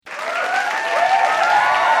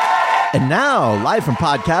And now, live from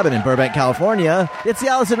Pod Cabin in Burbank, California, it's the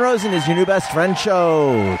Allison Rosen is Your New Best Friend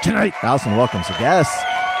show. Tonight, Allison welcomes a guest.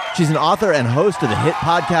 She's an author and host of the hit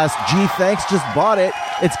podcast, Gee Thanks, Just Bought It.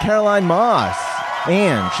 It's Caroline Moss.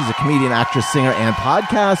 And she's a comedian, actress, singer, and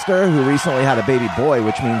podcaster who recently had a baby boy,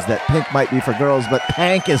 which means that pink might be for girls, but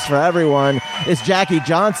pank is for everyone. It's Jackie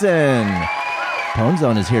Johnson. Tone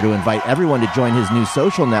Zone is here to invite everyone to join his new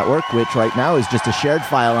social network, which right now is just a shared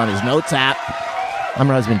file on his Notes app. I'm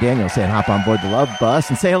her husband, Daniel, saying hop on board the love bus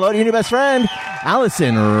and say hello to your new best friend,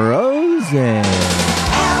 Allison Rosen.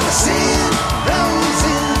 Allison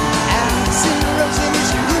Rosen. Allison Rosen is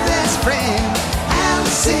your new best friend.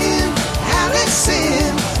 Allison,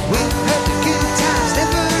 with her the good times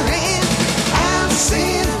never end.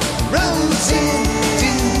 Allison Rosen,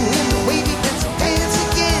 doing the wavy pencil dance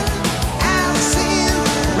again.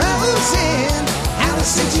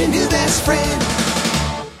 Allison's your new best friend.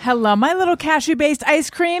 Hello, my little cashew-based ice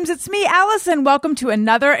creams. It's me, Allison. Welcome to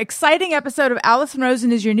another exciting episode of Allison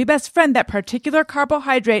Rosen is Your New Best Friend. That particular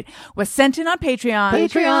carbohydrate was sent in on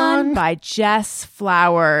Patreon by Jess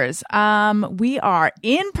Flowers. We are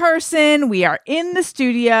in person. We are in the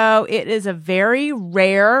studio. It is a very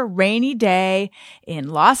rare rainy day in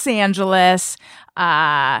Los Angeles.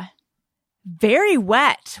 Very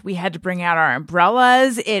wet. We had to bring out our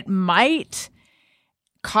umbrellas. It might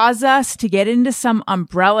cause us to get into some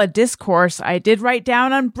umbrella discourse. I did write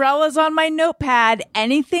down umbrellas on my notepad.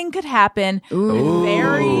 Anything could happen. Ooh.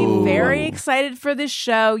 Very, very excited for this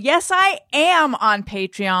show. Yes, I am on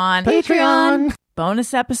Patreon.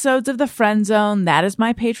 Bonus episodes of The Friend Zone. That is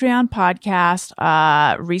my Patreon podcast.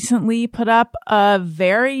 Recently put up a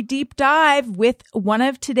very deep dive with one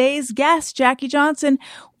of today's guests, Jackie Johnson.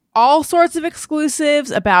 All sorts of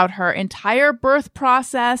exclusives about her entire birth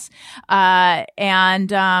process. And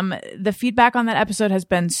the feedback on that episode has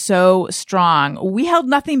been so strong. We held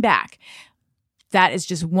nothing back. That is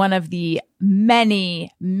just one of the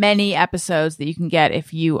many, many episodes that you can get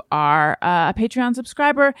if you are a Patreon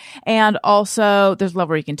subscriber. And also, there's a level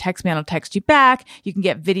where you can text me and I'll text you back. You can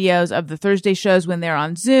get videos of the Thursday shows when they're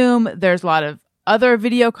on Zoom. There's a lot of other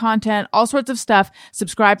video content, all sorts of stuff.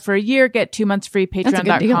 Subscribe for a year, get 2 months free,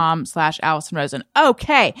 patreon.com/Allison Rosen.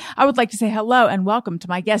 Okay. I would like to say hello and welcome to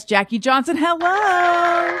my guest, Jackie Johnson.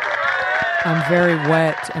 Hello. I'm very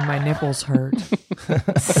wet and my nipples hurt.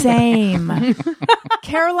 Same.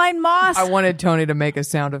 Caroline Moss. I wanted Tony to make a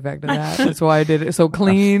sound effect of that. That's why I did it so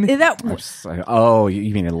clean. Is that? Oh,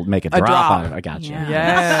 you mean it'll make a drop on it? I got you.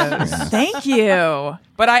 Yeah. Yes. Thank you.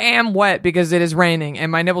 But I am wet because it is raining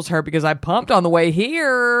and my nipples hurt because I pumped on the way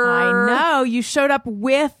here. I know. You showed up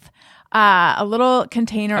with a little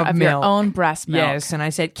container of your milk. own breast milk. Yes, and I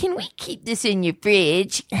said, "Can we keep this in your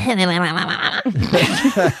fridge?"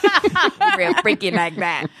 Real freaky like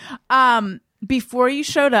that. Before you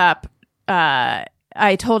showed up, I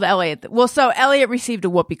told Elliot. So Elliot received a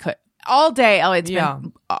whoopee cushion. All day, Elliot's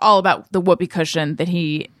been all about the whoopee cushion that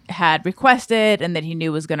he had requested and that he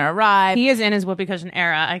knew was going to arrive. He is in his whoopee cushion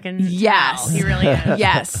era. I can Yes. tell. He really is.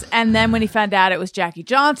 Yes. And then when he found out it was Jackie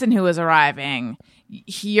Johnson who was arriving,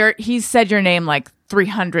 he said your name like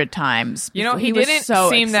 300 times. You know, he was didn't so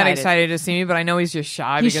seem that excited to see me, but I know he's just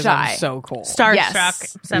shy He's because shy. I'm so cool. Starstruck,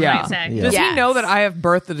 Yes. some Yeah. might say. Yeah. Does Yes. he know that I have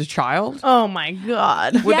birthed a child? Oh my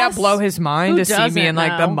God. Would Yes. that blow his mind Who to see me in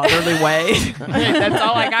like the doesn't know? motherly way? That's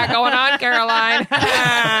all I got going on, Caroline.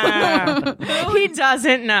 He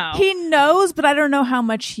doesn't know. He knows, but I don't know how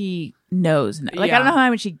much he knows. Like, I don't know how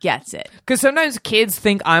much he gets it. Because sometimes kids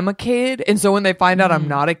think I'm a kid, and so when they find out I'm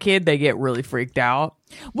not a kid, they get really freaked out.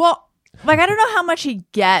 Well, like, I don't know how much he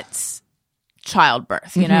gets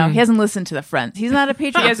childbirth, you know? He hasn't listened to the Friends. He's not a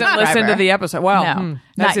Patreon He hasn't listened to subscriber. the episode. Well, No.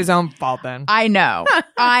 that's Not- his own fault then. I know.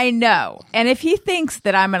 And if he thinks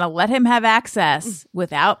that I'm going to let him have access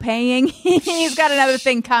without paying, he's got another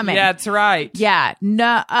thing coming. That's right. Yeah.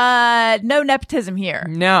 No nepotism here.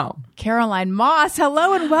 No. Caroline Moss,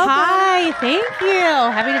 hello and welcome. Hi, thank you.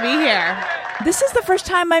 Happy to be here. This is the first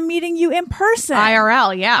time I'm meeting you in person.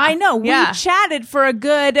 IRL, yeah. I know. We Yeah. chatted for a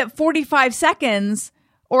good 45 seconds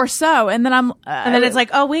or so, and then And then it's like,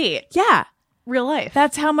 oh, wait, yeah, real life.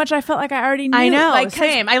 that's how much I felt like I already knew. I know. Like, 'cause-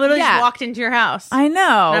 same. I literally yeah. just walked into your house. I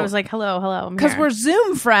know. And I was like, hello. I'm because here. we're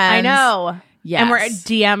Zoom friends. I know. Yes. And we're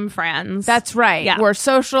DM friends. That's right. Yeah. We're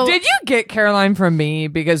social. Did you get Caroline from me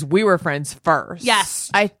because we were friends first?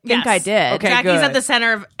 Yes. I think Yes. I did. Okay. Jackie's good. at the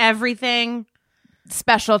center of everything.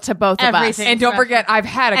 Special to both of us. Everything. And don't forget, I've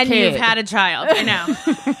had a And kid. you've had a child. I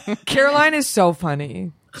know. Caroline is so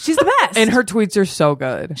funny. She's the best. And her tweets are so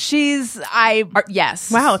good.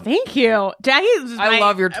 Yes. Wow, thank you. Jackie's I my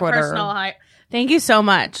love your Twitter. personal high. Thank you so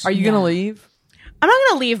much. Are you going to leave? I'm not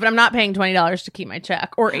going to leave, but I'm not paying $20 to keep my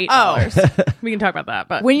check or $8. We can talk about that.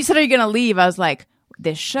 But When you said, are you going to leave? I was like,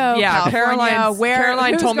 this show, Yeah, California,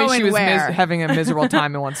 Caroline who's told me she going was where? having a miserable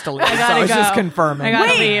time and wants to leave. So gotta I was go. just confirming. I gotta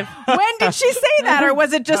Wait, leave. when did she say that? Or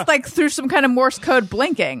was it just like through some kind of Morse code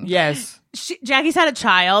blinking? Yes. Jackie's had a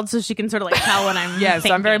child, so she can sort of like tell when I'm Yes,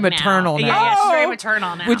 I'm very thinking maternal now. Yeah, she's very Oh.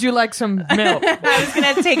 maternal now. Would you like some milk? I was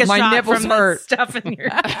going to take a My shot nipples from hurt. the stuff in your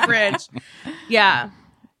fridge. Yeah.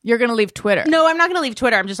 You're going to leave Twitter. No, I'm not going to leave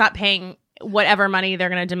Twitter. I'm just not paying whatever money they're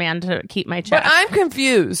going to demand to keep my check. But I'm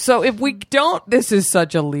confused. So if we don't, this is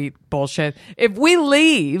such elite bullshit. If we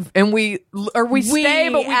leave and we stay,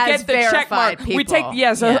 but we as get the check verified mark, we take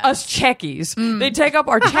people. us checkies. They take up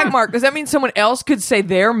our check mark. Does that mean someone else could say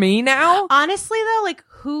they're me now? Honestly, though, like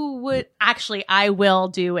who would actually? I will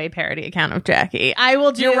do a parody account of Jackie. I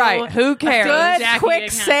will do. You're right. Who cares? Good, Jackie quick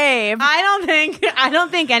account. save. I don't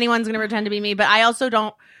think anyone's going to pretend to be me, but I also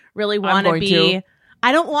don't really want to going be. to.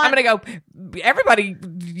 I don't want. I'm going to go, everybody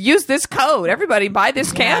use this code. Everybody buy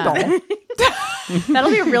this candle. That'll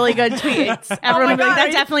be a really good tweet. Everyone will be like, God,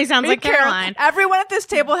 that definitely sounds like Caroline. Everyone at this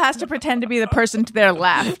table has to pretend to be the person to their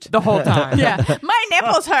left. The whole time. Yeah. My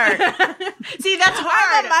nipples hurt. See, that's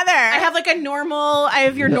hard. I'm a mother. I have like a normal. I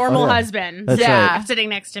have your normal yeah. husband. That's Yeah. right. Sitting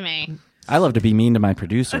next to me. I love to be mean to my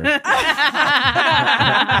producer.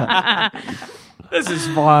 This is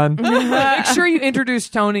fun. Make sure you introduce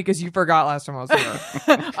Tony because you forgot last time I was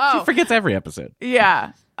here. She forgets every episode.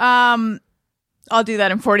 Yeah. I'll do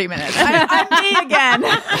that in 40 minutes. I'm me again.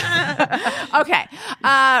 Okay.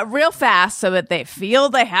 Real fast so that they feel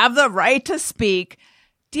they have the right to speak.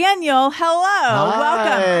 Daniel, hello.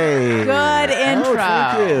 Hi. Welcome. Good intro. Oh,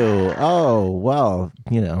 thank you. Oh, well,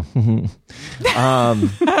 you know.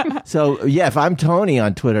 So, yeah, if I'm Tony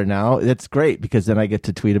on Twitter now, it's great because then I get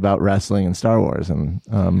to tweet about wrestling and Star Wars. And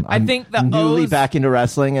I I'm think the newly O's- back into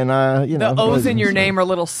wrestling and, you know. The O's in your name are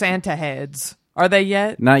little Santa heads. Are they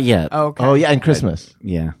yet? Not yet. Okay. Oh, yeah, and Christmas.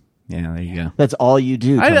 Yeah. Yeah, there you go. That's all you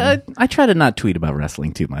do, Tony. I try to not tweet about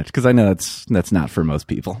wrestling too much because I know that's not for most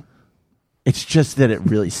people. It's just that it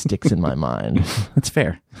really sticks in my mind. That's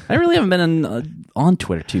fair. I really haven't been on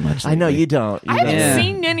Twitter too much. I know lately. you don't. You I haven't don't. Yeah.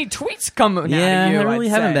 seen any tweets coming Yeah, out of you. I really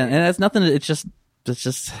I'd haven't say. been, and it's nothing. It's just.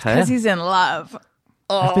 Because he's in love.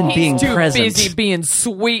 I've been being Too present. busy being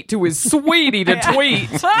sweet to his sweetie to tweet.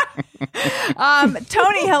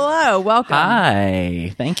 Tony, hello. Welcome.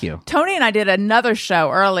 Hi, thank you. Tony and I did another show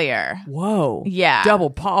earlier. Whoa. Yeah. Double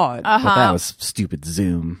pod. But that was stupid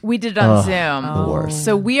Zoom. We did it on Zoom. worst.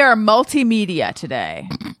 So we are multimedia today.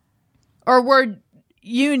 Or we're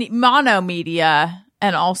monomedia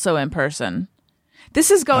and also in person.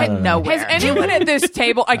 This is going nowhere. Has anyone at this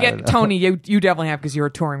table, I get Tony, you definitely have because you're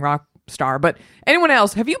a touring rock star, but anyone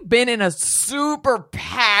else, have you been in a super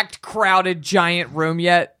packed, crowded, giant room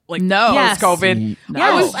yet? Like No. Yes. COVID? No.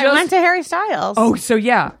 I was I just, went to Harry Styles. oh, so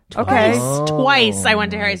yeah. Okay. Twice I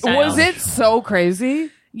went to Harry Styles. Was it so crazy?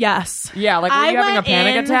 Yes. Yeah, like were you having a went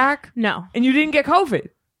panic in- attack? No. And you didn't get COVID?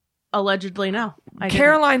 Allegedly, no. I didn't.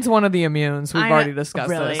 Caroline's one of the immunes. We've I- already discussed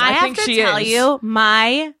Really? this. I have think to she tell is. you,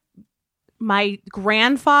 my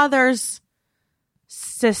grandfather's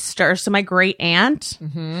sister, so my great aunt,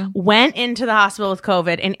 went into the hospital with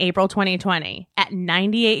COVID in April 2020 at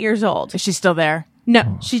 98 years old. Is she still there?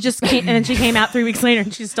 No, she just came, and then she came out 3 weeks later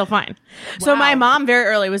and she's still fine. So my mom very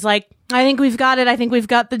early was like, I think we've got it. I think we've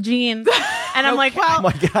got the genes. And I'm like, well, Oh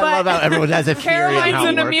my God, I love how everyone has a theory on Caroline's how it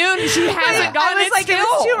an works. immune. She hasn't gotten I was it like, still. it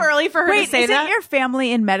was too early for her Wait, to say isn't that. your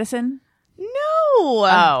family in medicine? No.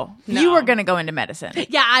 Oh, no. you were going to go into medicine.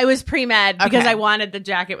 Yeah, I was pre-med because Okay. I wanted the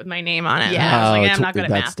jacket with my name on it. Yeah. And I was like, Oh, yeah, I'm not good at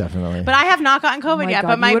that's math. definitely. But I have not gotten COVID yet.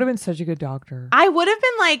 But you would have been such a good doctor. I would have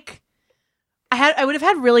been like, I would have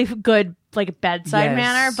had really good like bedside Yes.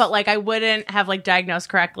 manner, but like I wouldn't have like diagnosed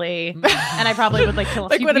correctly, and I probably would like kill a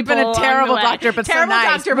Like, few would have been people a along terrible the way. doctor, but so terrible nice,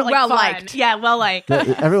 doctor, but like well fun. liked. Yeah, well liked.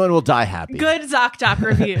 Everyone will die happy. Good ZocDoc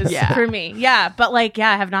reviews Yeah. for me. Yeah, but like,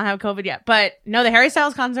 yeah, I have not had COVID yet. But no, the Harry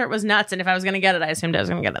Styles concert was nuts, and if I was going to get it, I assumed I was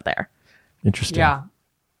going to get it there. Interesting. Yeah.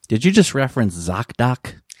 Did you just reference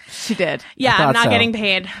ZocDoc? She did. Yeah, thought I'm not so. getting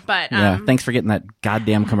paid, but Yeah. Thanks for getting that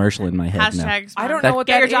goddamn commercial in my head. now. hashtags. I don't know what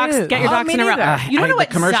get your that docs. is. Get your Oh, docs me in a row. neither. You don't know the what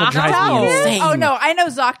commercial ZocDoc drives me is? insane. Oh, no. I know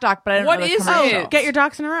ZocDoc, but I don't What know the is commercial. it? Get your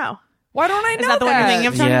docs in a row. Why don't I know Is that the one you're thinking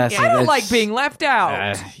of, Tony? Yes, I don't it's- like being left out.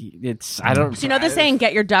 I don't. So you know the saying,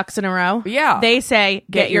 get your ducks in a row? Yeah. They say,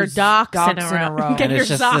 get your docs in a row. Get And your it's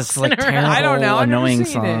just socks this like in a row. terrible, I don't know. I've never annoying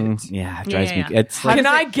seen song. it. Yeah, it drives Yeah, me. yeah. It's like, Can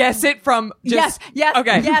I guess it from just... Yes,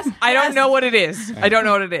 Okay. yes, I don't yes. know what it is. I don't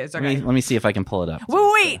know what it is. let Okay. me see if I can pull it up.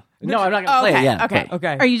 Wait. No, I'm not gonna play Okay, it yet. okay. but-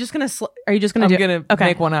 Okay. Are you just gonna? Are you just gonna? I'm do gonna okay.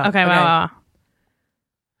 make one up. Okay. Okay. Wow.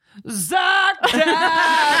 ZocDoc!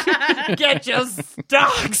 Dad, get your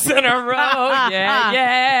stocks in a row.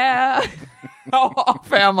 Yeah. How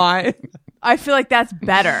off am I? I feel like that's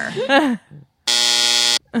better. Yeah,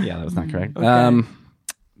 that was not correct.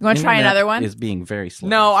 You want to try another one? Is being very slow.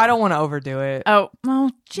 No, I don't want to overdo it. Oh, well,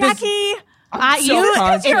 Jackie. If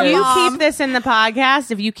you Mom. keep this in the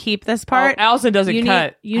podcast, if you keep this part, Allison doesn't you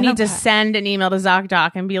cut. need to send an email to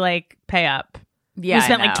ZocDoc and be like, pay up. Yeah, we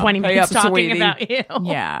spent I like know. 20 minutes Pay up, talking sweetie. about you.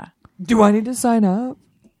 Yeah. Do I need to sign up?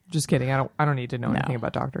 Just kidding. I don't need to know anything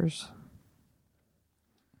about doctors.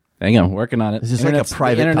 Hang on, working on it. Is this like a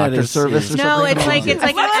private doctor service or No, something? it's like Let's an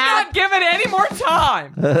app. not give it any more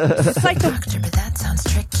time. It's like the Doctor, but that sounds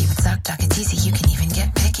tricky. With ZocDoc, it's easy. You can even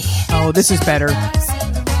get picky. Oh, this is better.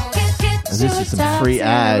 This is some free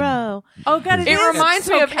ad. oh god, It reminds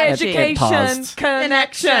me of Education paused.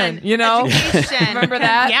 Connection. You know, Education. remember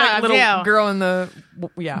that? Yeah, like little I do. girl in the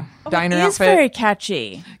diner It is outfit. very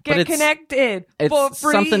catchy. But Get it's- connected It's for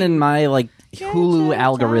free. something in my like Hulu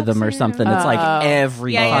algorithm or something. It's like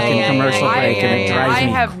every fucking commercial break, and it drives I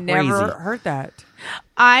me have crazy. never heard that.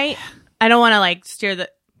 I don't want to like steer the,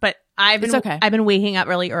 but I've It's been okay. I've been waking up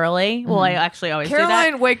really early. Well, I actually always do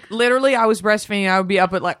Caroline that literally, I was breastfeeding. I would be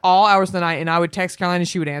up at like all hours of the night, and I would text Caroline, and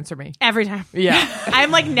she would answer me. every time. Yeah.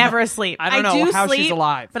 I'm like never asleep. I don't know do how she's sleep,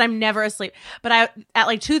 alive. but I'm never asleep. But I at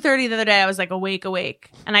like 2:30 the other day, I was like awake,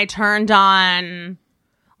 and I turned on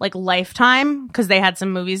like Lifetime because they had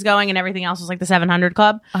some movies going, and everything else was like the 700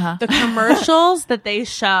 Club. The commercials that they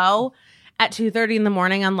show at 2:30 in the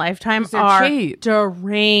morning on Lifetime they're are cheap.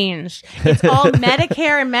 deranged. It's all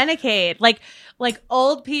Medicare and Medicaid, like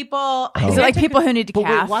old people. Is it like people who need to But wait,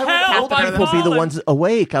 calf? why Help, would old people be the ones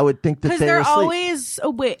awake? I would think that Because they're they're asleep. always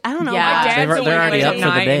awake. I don't know. Yeah. My My dad's They're awake already up at for the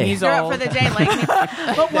night. day. and he's They're up old. for the day, like me.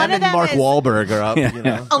 But one Them of and them Mark is Wahlberg are up. You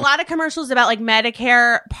know? a lot of commercials about like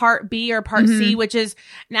Medicare Part B or Part C, which is,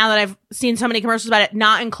 now that I've seen so many commercials about it,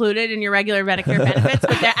 not included in your regular Medicare benefits,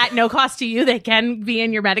 but they're at no cost to you. They can be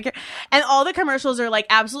in your Medicare. And all the commercials are like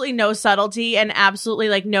absolutely no subtlety and absolutely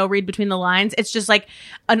like no read between the lines. It's just like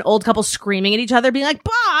an old couple screaming at each other, being like,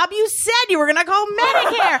 Bob, you said you were going to call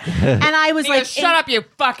Medicare. And I was like, Shut up, you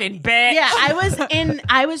fucking bitch. yeah,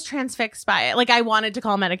 I was transfixed by it. Like I wanted to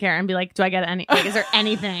call Medicare and be like, do I get any, like, is there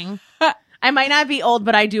anything? I might not be old,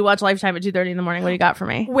 but I do watch Lifetime at 2:30 in the morning. What do you got for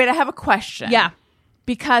me? Wait, I have a question. Yeah.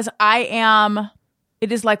 Because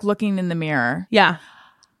it is like looking in the mirror. Yeah.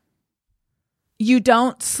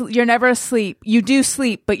 You're never asleep. You do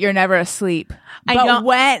sleep, but you're never asleep. I But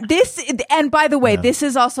don't- and by the way, this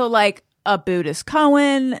is also like a Buddhist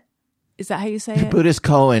koan. Is that how you say it? Buddhist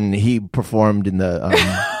Cohen, he performed in the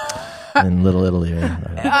in Little Italy.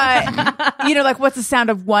 Like what's the sound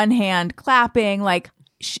of one hand clapping? Like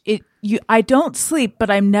I don't sleep, but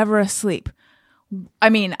I'm never asleep. I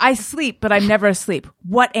mean, I sleep, but I'm never asleep.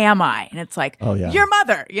 What am I? And it's like, Oh, yeah. your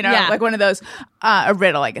mother, Yeah. like one of those, a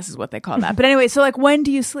riddle, I guess is what they call that. But anyway, so like, when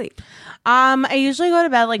do you sleep? I usually go to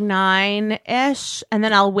bed like 9-ish, and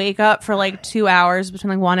then I'll wake up for like 2 hours between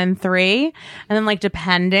like 1 and 3, and then like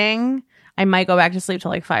depending, I might go back to sleep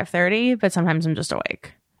till like 5:30, but sometimes I'm just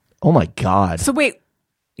awake. Oh my God. So wait,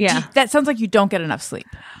 Yeah, that sounds like you don't get enough sleep.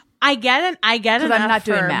 I get it. I get it. 'Cause I'm not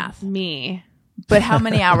doing for math. Me, But how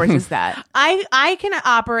many hours is that? I can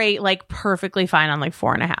operate like perfectly fine on like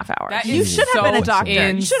 4.5 hours. That You is should have been a so doctor.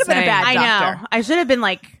 You should have been a insane. bad I doctor. know. I should have been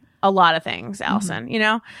like a lot of things, Allison, you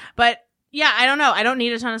know? But yeah, I don't know. I don't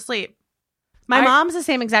need a ton of sleep. My mom's the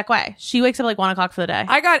same exact way. She wakes up like 1 o'clock for the day.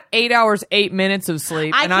 I got 8 hours, 8 minutes of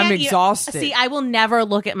sleep, and I'm can't- exhausted. See, I will never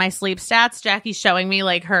look at my sleep stats. Jackie's showing me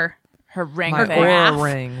like her Her ring My thing. Aura graph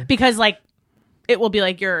ring. because like it will be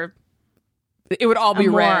like you're It would all be a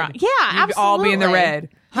moron. red. Yeah, You'd all be in the absolutely. red.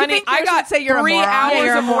 Honey, think I yours got would say you're a 3 moron? hours Yeah,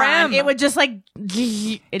 you're a of moron. REM. It would just like Do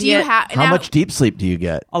you idiot. have How much deep sleep do you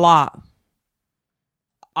get? a lot.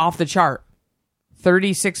 Off the chart.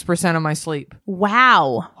 36% of my sleep.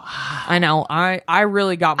 Wow. I know. I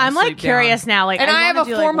really got my I'm sleep like curious down. now. Like, And I have wanna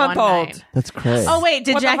a do, like, 4-month-old. one night. That's crazy. Oh wait,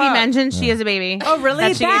 did What the Jackie fuck? mention she has a baby? Oh, really?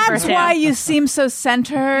 That she gave birth That's to. why you seem so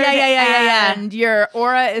centered. Yeah. And your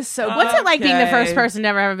aura is so What's it like being the Okay. first person to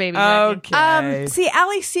ever have a baby? Jackie? Okay. See,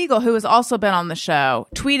 Ali Siegel, who has also been on the show,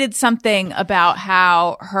 tweeted something about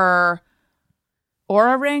how her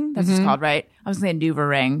Aura ring, that's what it's called, right? I was saying Nuva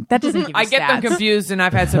ring. That doesn't give you I get them stats. confused, and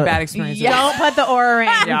I've had some bad experiences. Don't put the aura ring.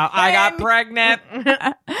 Yeah, I got pregnant.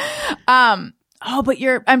 Oh, but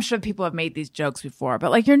I'm sure people have made these jokes before, but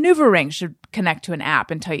like your Nuva ring should connect to an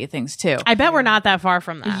app and tell you things too. I bet we're not that far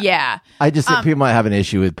from that. Yeah. I just think people might have an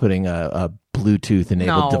issue with putting a Bluetooth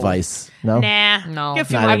enabled No. device. No? Nah. No, Give a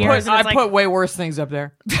few Not more anymore. years and it's I like- put way worse things up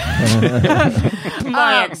there.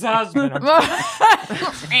 My ex-husband.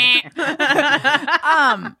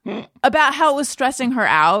 about how it was stressing her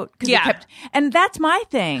out. 'Cause it Yeah. and that's my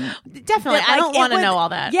thing. Definitely. That, I don't it want to was- know all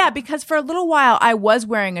that. Yeah, because for a little while I was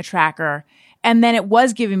wearing a tracker, and then it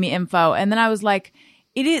was giving me info, and then I was like,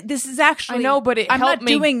 this is actually. I know, but it I'm helped not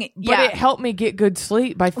me. doing. But it helped me get good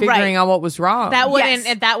sleep by figuring out what was wrong. That wouldn't.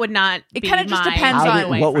 Yes. That would not. It be kind of just my- depends How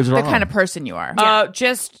on did- what was the wrong? kind of person you are.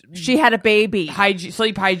 Just She had a baby.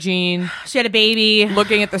 sleep hygiene, She had a baby.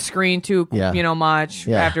 looking at the screen too, Yeah. Much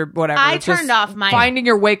Yeah. after whatever. I It's just turned off my- finding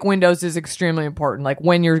your wake windows is extremely important. Like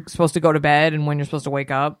when you're supposed to go to bed and when you're supposed to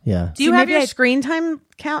wake up. Yeah. Do you See, have maybe your I- screen time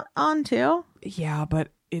count on too? Yeah, but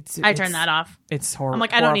I turned that off. It's horrible. I'm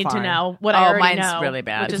like, I don't need to know what I Oh, already mine's know. really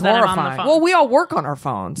bad. Which is It's that I'm on Horrifying. the phone. Well, we all work on our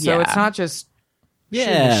phones, so Yeah. it's not just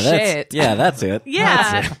Yeah, shit. that's it.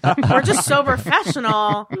 yeah, we're just so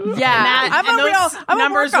professional. Yeah, I'm a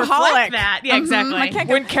numbers workaholic. reflect that. Yeah, exactly. I can't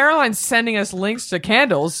When Caroline's sending us links to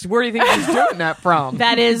candles, where do you think she's doing that from?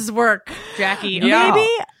 That is work, Jackie. Yeah. Maybe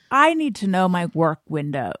I need to know my wake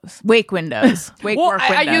windows. Wake well, windows.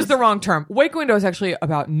 I used the wrong term. Wake window is actually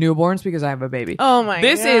about newborns because I have a baby. Oh my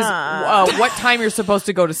This God. is what time you're supposed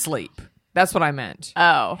to go to sleep. That's what I meant.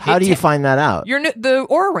 Oh, How do you find that out? The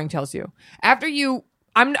Aura Ring tells you after you.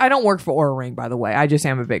 I don't work for Aura Ring, by the way. I just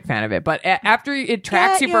am a big fan of it. But after it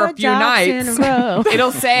tracks Get you for your a few ducks in nights, a row.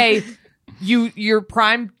 it'll say your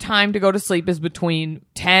prime time to go to sleep is between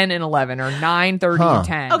 10 and 11 or 9:30 and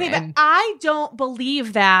 10. Okay, but I don't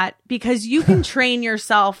believe that because you can train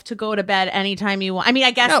yourself to go to bed anytime you want. I mean,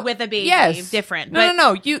 I guess No, with a baby, yes. different. No,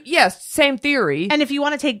 no. Yes, same theory. And if you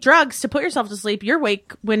want to take drugs to put yourself to sleep, your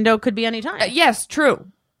wake window could be anytime. Yes, true.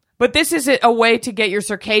 But this is a way to get your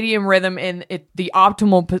circadian rhythm in the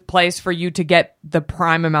optimal place for you to get the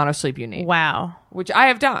prime amount of sleep you need, Wow. which I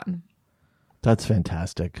have done. That's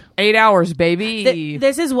fantastic. 8 hours, baby.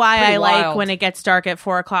 This is why Pretty I like wild. when it gets dark at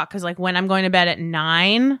 4 o'clock because, like, when I'm going to bed at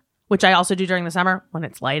 9, which I also do during the summer, when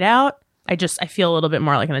it's light out, I feel a little bit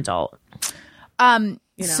more like an adult.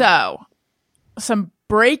 So, some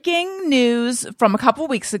breaking news from a couple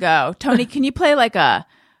weeks ago. Tony, can you play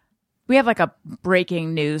we have like a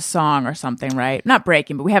breaking news song or something, right? Not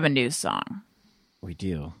breaking, but we have a news song. We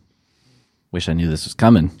do. Wish I knew this was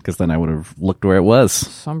coming, because then I would have looked where it was.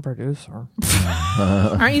 Some producer.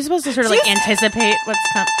 Aren't you supposed to sort of like anticipate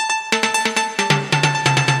what's coming?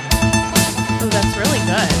 Oh, that's really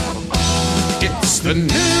good. It's the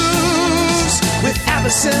news with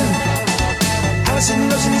Allison. Allison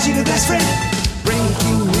Rosen is your best friend.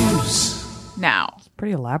 Breaking news. Now,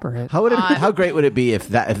 Pretty elaborate. How great would it be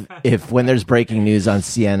if when there's breaking news on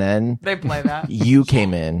CNN, They play that. you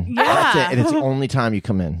came in? Yeah. That's it, and it's the only time you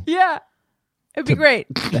come in. yeah, it'd be great.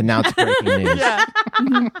 Announce breaking news. Yeah.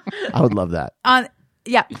 I would love that.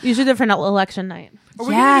 Yeah. You should do it for an election night. Are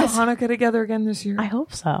we Yes. going to do Hanukkah together again this year? I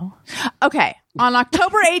hope so. Okay. On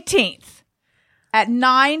October 18th at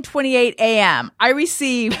 9:28 a.m., I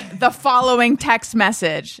received the following text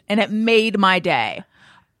message, and it made my day.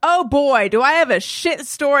 Oh boy, do I have a shit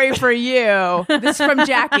story for you. This is from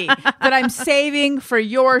Jackie that I'm saving for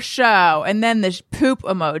your show. And then the poop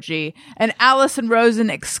emoji, an Allison Rosen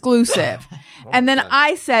exclusive. And then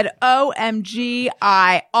I said, OMG,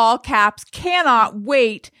 all caps, cannot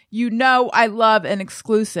wait. You know I love an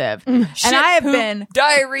exclusive. And I have been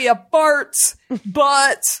diarrhea, farts,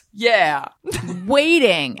 butts. Yeah.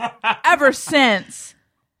 waiting ever since.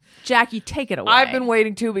 Jackie, take it away. I've been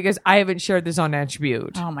waiting too because I haven't shared this on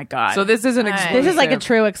Attribute. Oh my God. So this is an exclusive. This is like a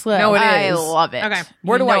true exclusive. No, it I is. love it. Okay.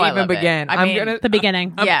 Where do You know I even love it. begin? I mean, The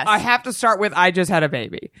beginning. Yes. I have to start with I just had a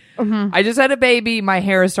baby. I just had a baby. My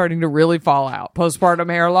hair is starting to really fall out.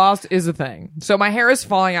 Postpartum hair loss is a thing. So my hair is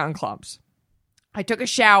falling out in clumps. I took a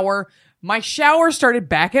shower. My shower started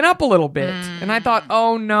backing up a little bit. And I thought,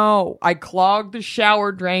 oh no, I clogged the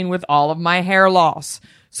shower drain with all of my hair loss.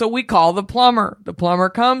 So we call the plumber. The plumber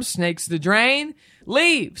comes, snakes the drain,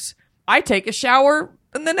 leaves. I take a shower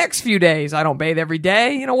in the next few days. I don't bathe every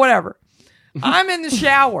day, whatever. I'm in the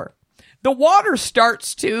shower. The water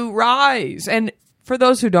starts to rise. And for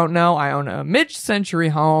those who don't know, I own a mid-century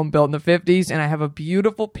home built in the 50s, and I have a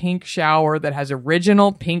beautiful pink shower that has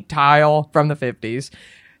original pink tile from the 50s.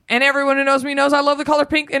 And everyone who knows me knows I love the color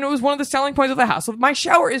pink, and it was one of the selling points of the house. So my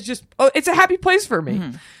shower is just, it's a happy place for me.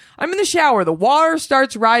 I'm in the shower. The water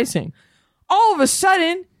starts rising. All of a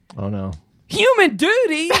sudden, Oh no. human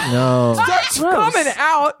duty No. starts coming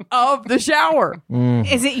out of the shower.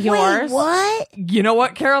 Is it yours? what? You know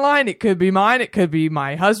what, Caroline? It could be mine. It could be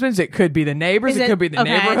my husband's. It could be the neighbors. Is It it- could be the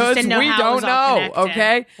okay, I just neighborhoods. didn't know We how it don't was all know. connected.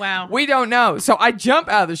 Okay. Wow. We don't know. So I jump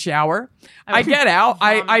out of the shower. I get out.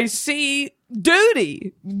 I see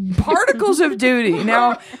duty, particles of duty.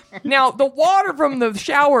 Now the water from the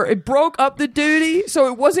shower, it broke up the duty, so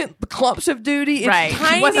it wasn't clumps of duty. It's Right.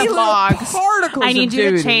 tiny It wasn't little logs. particles. I need of you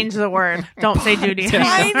duty. to change the word. Don't say duty.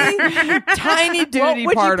 tiny duty What would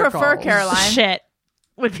you particles. prefer, Caroline? Shit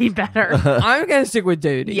would be better. I'm gonna stick with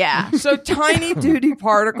duty. Yeah. So tiny duty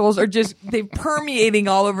particles are just they permeating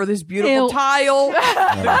all over this beautiful Ew. tile,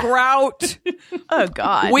 the grout. Oh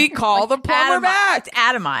God. We call the plumber back. It's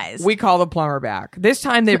atomized. We call the plumber back. This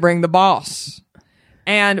time they bring the boss.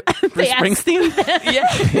 And They Springsteen?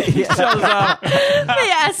 shows up. They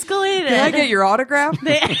escalated. Can I get your autograph?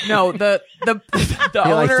 No, the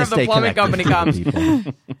owner of the plumbing company comes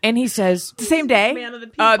and he says Same day. Man of the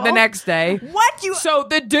people. the next day. What you? So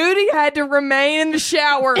the duty had to remain in the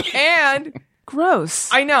shower, and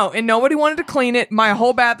Gross. I know, and nobody wanted to clean it. My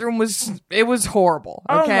whole bathroom was horrible.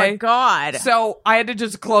 Okay, Oh my God. so I had to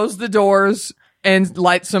just close the doors and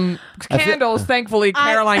light some candles. Thankfully,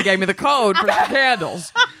 Caroline gave me the code for the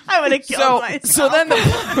candles. I would have killed myself. So then the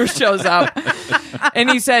plumber shows up and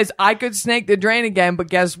he says, I could snake the drain again, but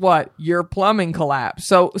guess what? Your plumbing collapsed.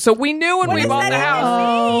 So we knew when we bought the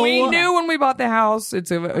house. We knew when we bought the house. It's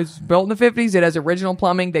built in the 50s. It has original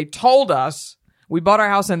plumbing. They told us, we bought our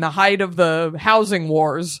house in the height of the housing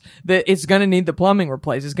wars, that it's going to need the plumbing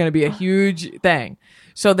replaced. It's going to be a huge thing.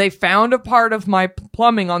 So they found a part of my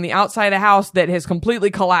plumbing on the outside of the house that has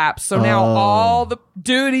completely collapsed. So now all the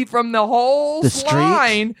duty from the whole The street?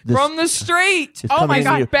 line The from the street. It's Oh my coming into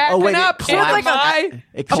God, you. backing Oh, wait, up it in collapsed. my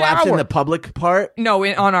It collapsed in shower. the public part No,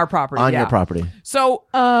 on our property. on yeah. your property. So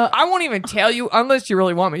I won't even tell you unless you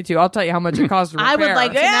really want me to. I'll tell you how much it cost to repair. I would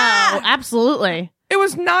like to know. Absolutely. It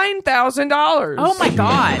was $9,000. Oh my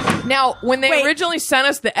God. Now, when they Wait. originally sent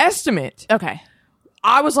us the estimate, Okay.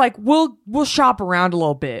 I was like, "We'll shop around a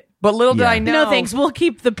little bit." But little did Yeah. I know. No thanks. We'll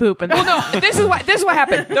keep the poop. And Well, no, this is what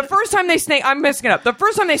happened. The first time they snaked, I'm messing it up. The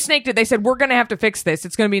first time they snaked it, they said, we're going to have to fix this.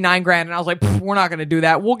 It's going to be $9,000. And I was like, we're not going to do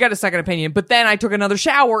that. We'll get a second opinion. But then I took another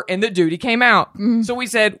shower and the duty came out. So we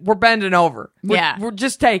said, we're bending over. We're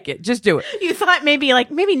just take it. Just do it. you thought maybe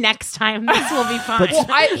next time this will be fine.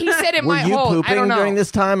 Well, he said it Were might you hold. I pooping don't know. during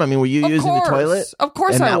this time? I mean, were you Of using the course. toilet? Of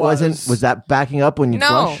course and I that was. Was that backing up when you No,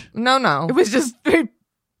 flush? no. It was just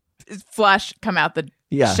flush come out the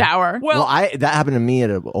Yeah. shower. Well, that happened to me at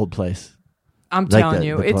an old place. I'm Like telling the-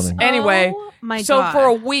 you, the it's plumbing. anyway. Oh, my so God. for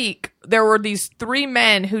a week, there were these 3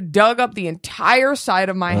 men who dug up the entire side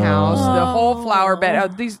of my house, the whole flower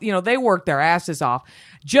bed. These, they worked their asses off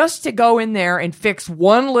just to go in there and fix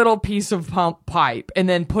one little piece of pipe and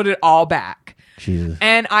then put it all back. Jesus.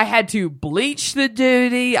 And I had to bleach the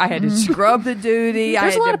duty. I had to scrub the duty. I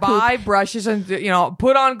had to buy brushes and,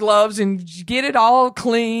 put on gloves and get it all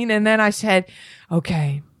clean. And then I said,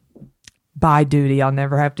 okay, bye duty. I'll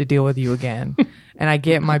never have to deal with you again. And I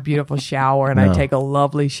get my beautiful shower and I take a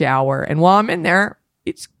lovely shower. And while I'm in there,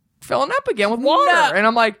 it's filling up again with water. No. And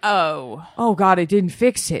I'm like, Oh. God, it didn't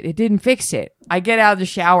fix it. It didn't fix it. I get out of the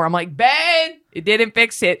shower. I'm like, babe, it didn't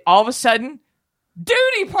fix it. All of a sudden,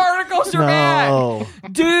 duty particles are No.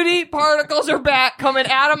 back. Duty particles are back coming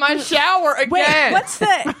out of my shower again. Wait,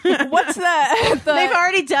 what's the They've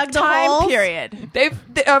already dug the time holes. period? They've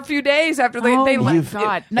a few days after they Oh they my left.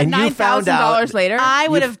 God. and you found out- $9,000 later? I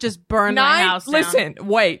would have just burned my house down. Listen,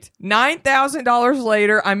 wait. $9,000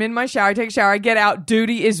 later, I'm in my shower. I take a shower. I get out.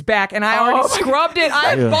 Duty is back, and I already scrubbed it.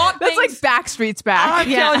 I Yeah. bought That's things. like Backstreet's back.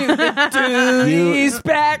 I'm telling you, the duty's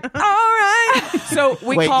back. All right. So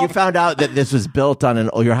we Wait, called you found out that this was built on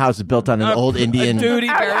your house was built on an old Indian duty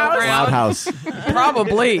burial ground. outhouse.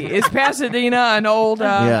 Probably. Is Pasadena an old?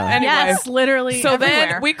 Yeah. Anyway. Yes, literally. So everywhere.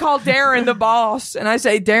 then we call Darren, the boss, and I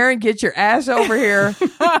say, Darren, get your ass over here.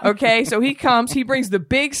 Okay. So he comes. He brings the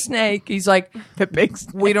big snake. He's like, The big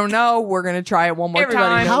we don't know. We're going to try it one more Everybody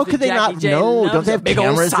time. How could they Jackie not J know? loves Don't they a have big old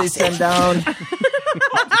cameras they sausage. send down?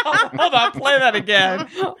 Hold on. Play that again.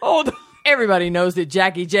 Hold on. Everybody knows that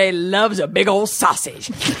Jackie J loves a big old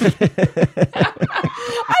sausage. I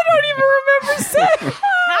don't even remember saying.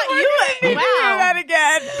 Wow. that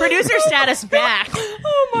again. Producer status back.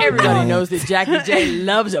 Everybody knows that Jackie J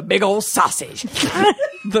loves a big old sausage.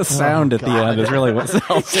 The sound at the end is really what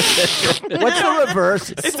sells it. What's the reverse?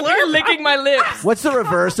 It's like licking my lips. What's the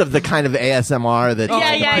reverse of the kind of ASMR that?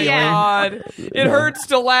 God. It hurts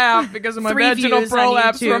to laugh because of my 3 vaginal views on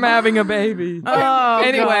prolapse YouTube. from having a baby.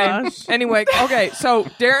 Anyway, okay. So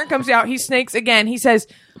Darren comes out. He snakes again. He says,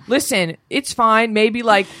 listen, it's fine. Maybe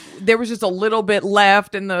like there was just a little bit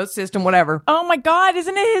left in the system, whatever. Oh my God,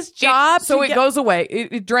 isn't it his job? So it goes away.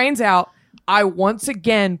 It drains out. I once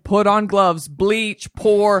again put on gloves, bleach,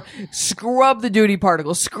 pour, scrub the duty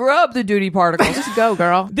particles. Just go,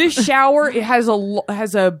 girl. This shower, it has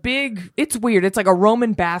a big, it's weird. It's like a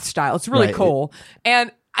Roman bath style. It's really Right. cool.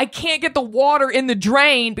 And I can't get the water in the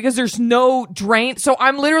drain because there's no drain. So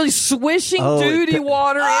I'm literally swishing duty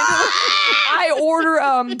water into I order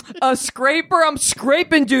a scraper. I'm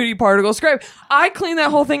scraping duty particles. I clean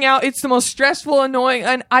that whole thing out. It's the most stressful, annoying.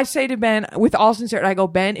 And I say to Ben, with all sincerity, I go,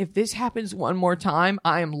 Ben, if this happens one more time,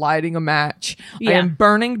 I am lighting a match. I am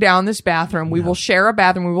burning down this bathroom. We will share a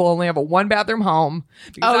bathroom. We will only have a one bathroom home.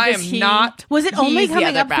 Because I am not. Was it only He's the coming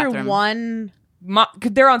other up bathroom. through one?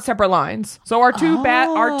 They're on separate lines. So our two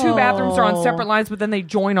bathrooms are on separate lines, but then they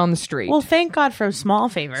join on the street. Well, thank God for small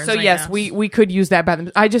favors. So I yes, guess. we could use that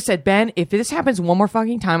bathroom. I just said, Ben, if this happens one more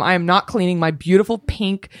fucking time, I am not cleaning my beautiful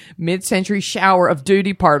pink mid-century shower of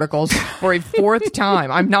duty particles for a fourth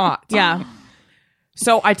time. I'm not. Yeah.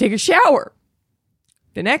 So I take a shower.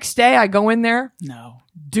 The next day I go in there. No.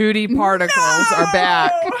 Duty particles are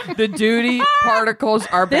back. The duty particles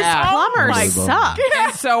are This back. plumber Unbelievable. sucks.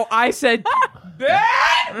 And so I said,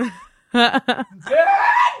 Ben!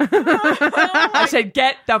 I said,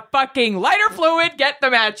 get the fucking lighter fluid, get the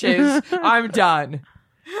matches. I'm done.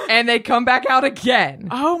 And they come back out again.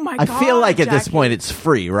 Oh my I god. feel like at this Jackie. point it's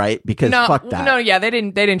free, right? Because fuck that. No, yeah, they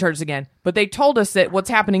didn't charge us again. But they told us that what's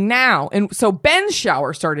happening now, and so Ben's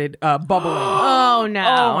shower started bubbling. Oh no.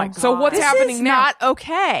 Oh my god. So what's This happening is now? not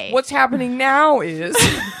okay. What's happening now is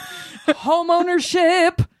home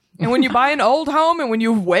ownership. And when you buy an old home and when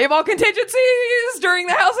you waive all contingencies during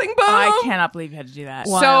the housing boom. I cannot believe you had to do that.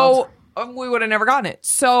 So we would have never gotten it.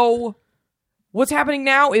 So what's happening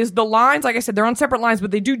now is the lines, like I said, they're on separate lines,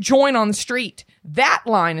 but they do join on the street. That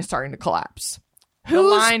line is starting to collapse.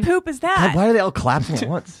 Whose poop is that? God, why are they all collapsing at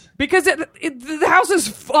once? Because the house is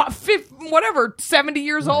 70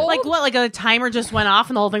 years old. Like what? Like a timer just went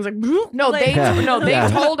off and the whole thing's like. No, like, they Yeah.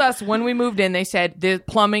 told us when we moved in, they said the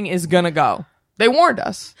plumbing is gonna go. They warned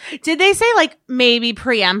us. Did they say like maybe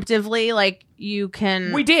preemptively like you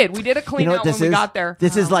can? We did a clean You know out what when this we is? got there.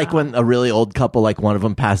 This is like when a really old couple, like one of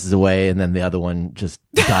them passes away and then the other one just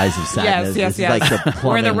dies of sadness. yes, This is like the Where the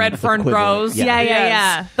plumbing red fern equivalent. grows. Yeah.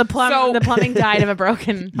 Yes. The So- plumbing died of a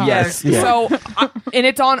broken heart. Yes. Yeah. So, and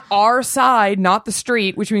it's on our side, not the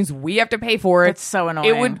street, which means we have to pay for it. That's so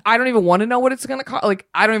annoying. I don't even want to know what it's going to cost. Like,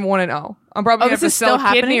 I don't even want to know. I'm probably going this to is sell still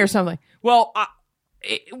a kidney happening? or something. Well,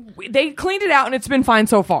 they cleaned it out and it's been fine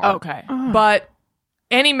so far. Okay. But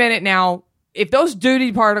any minute now, if those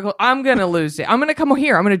duty particles, I'm going to lose it. I'm going to come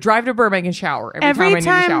here. I'm going to drive to Burbank and shower every time I need a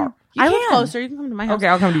shower. I live can. closer. You can come to my house. Okay,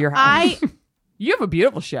 I'll come to your house. I You have a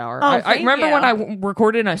beautiful shower. Oh, I thank remember you. when I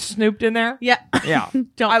recorded and I snooped in there. yeah. Yeah.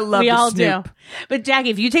 Don't I love we to all snoop. do. But Jackie,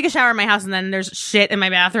 if you take a shower in my house and then there's shit in my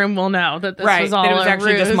bathroom, we'll know that this Right. was all That it was a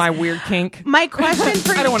actually just ruse. my weird kink. My question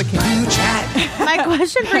for I don't want to kink. my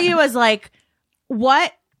question for you is like,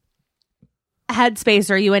 what headspace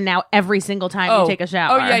are you in now every single time you take a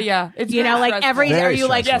shower? Oh yeah. It's You know, very like stressful. every Very are you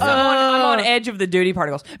like stressful. Yes, I'm on edge of the duty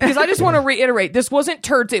particles because I just want to reiterate: this wasn't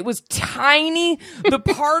turds; it was tiny. The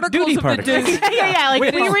particles Duty of particles. the duty. yeah, like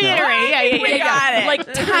Wait, we no. reiterate. Yeah. We got it.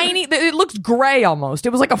 Like tiny. It looked gray almost.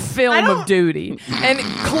 It was like a film of duty, and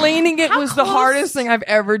cleaning it was the close- hardest thing I've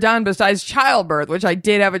ever done besides childbirth, which I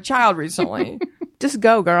did have a child recently. Just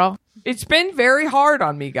go, girl. It's been very hard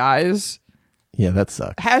on me, guys. Yeah, that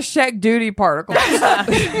sucks. # duty particles.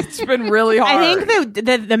 It's been really hard. I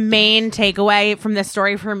think the main takeaway from this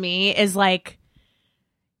story for me is like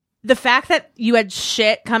the fact that you had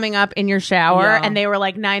shit coming up in your shower Yeah. and they were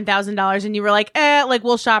like $9,000 and you were like, like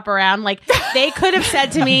we'll shop around. Like they could have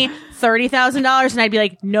said to me $30,000 and I'd be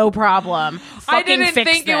like, no problem. I Fucking didn't fix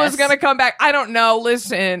think it was this. going to come back. I don't know.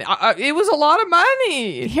 Listen, it was a lot of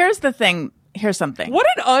money. Here's the thing. Here's something. What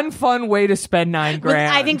an unfun way to spend $9,000. But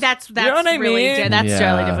I think that's You know what I really mean? that's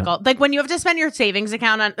Yeah. really difficult. Like when you have to spend your savings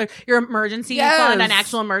account on your emergency Yes. fund on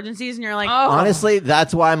actual emergencies, and you're like, Oh. Honestly,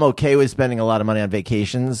 that's why I'm okay with spending a lot of money on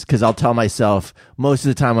vacations because I'll tell myself most of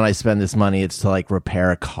the time when I spend this money, it's to like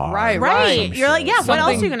repair a car. Right, or right. some You're like, shit. yeah. What else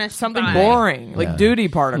are Something- you gonna something buy? boring, like Yeah. duty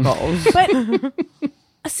particles.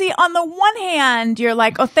 But see, on the one hand, you're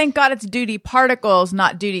like, oh, thank God it's duty particles,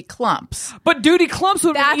 not duty clumps. But duty clumps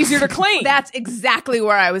would be easier to clean. That's exactly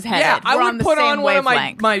where I was headed. yeah, I We're would the put same on one of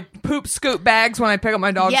wavelength. my poop scoop bags when I pick up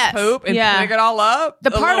my dog's Yes. poop and Yeah. pick it all up. The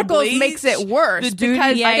A little particles bleach. makes it worse The duty-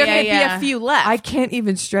 because Yeah, there yeah, could yeah. be a few left. I can't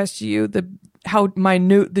even stress to you how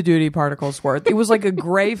minute the duty particles were. It was like a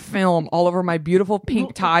gray film all over my beautiful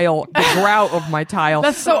pink tile, the grout of my tile.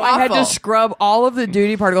 That's so I had to awful. scrub all of the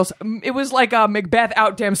duty particles. It was like a Macbeth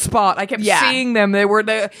outdam spot. I kept Yeah. seeing them. They were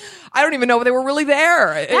I don't even know if they were really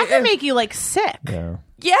there. That could make you like sick. Yeah.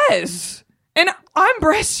 Yes. I'm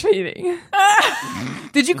breastfeeding.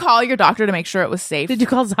 Did you call your doctor to make sure it was safe? Did you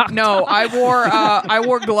call Zocdoc? No, I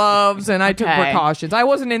wore gloves and I took Okay. precautions. I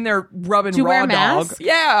wasn't in there rubbing Did you raw wear a dog. mask?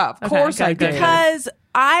 Yeah, of course okay, I good. did. Because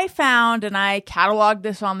I found, and I cataloged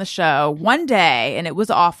this on the show one day, and it was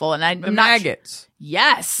awful. And I'm The not maggots.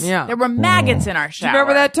 Yes. Yeah. There were maggots in our Do shower. you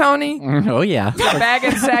remember that, Tony? Oh yeah.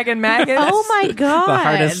 Bagging, sagging maggots. Oh my god. The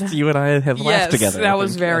hardest you and I have Yes, laughed together. that I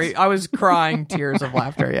was think. very. I was crying tears of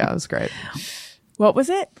laughter. Yeah, it was great. What was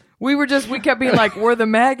it? We kept being like, "Were the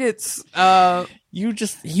maggots?" I think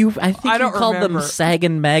I you don't called remember. them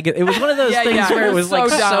sagging maggot. It was one of those Yeah, things yeah, where it it was was like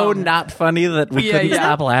so so dumb. not funny that we couldn't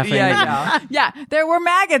stop laughing. Yeah, Yeah, there were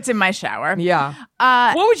maggots in my shower. yeah.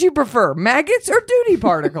 What would you prefer, maggots or duty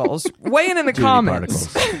particles? Weigh in the Duty comments.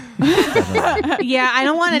 particles. Yeah, I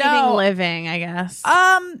don't want anything No. living, I guess.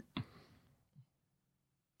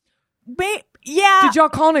 Wait, yeah. Did y'all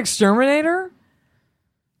call an exterminator?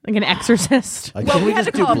 Like an exorcist. Like, well, can we had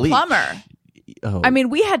to just do call a bleach? plumber. Oh. I mean,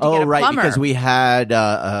 we had to get a right, plumber. because we had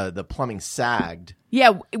the plumbing sagged.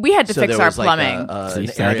 Yeah, we had to So fix there our was like plumbing. See, an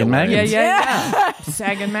sagging area where- maggots. Yeah.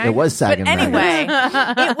 Sagging maggots. It was sagging but anyway,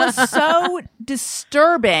 maggots. it was so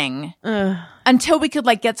disturbing until we could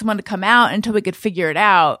like get someone to come out, until we could figure it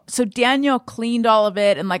out. So Daniel cleaned all of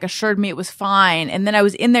it and like assured me it was fine. And then I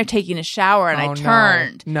was in there taking a shower and Oh, I no.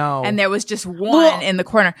 turned. No. And there was just one in the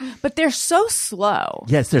corner. But they're so slow.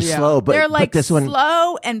 Yes, they're Yeah. slow, but They're like but this one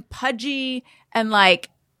slow and pudgy and like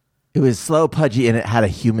it was slow, pudgy, and it had a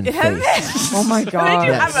human face. Oh my They god.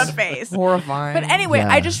 do Yes. have a face. Horrifying. But anyway,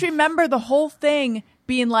 Yeah. I just remember the whole thing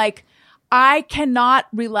being like, I cannot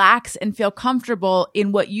relax and feel comfortable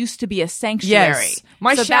in what used to be a sanctuary. Yes,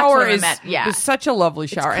 my So that's shower what I is meant. Yeah. is such a lovely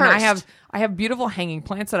shower, and I cursed. have beautiful hanging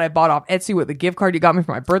plants that I bought off Etsy with the gift card you got me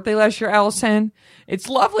for my birthday last year, Allison. It's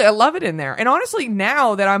lovely. I love it in there. And honestly,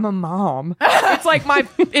 now that I'm a mom, it's like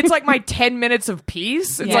my 10 minutes of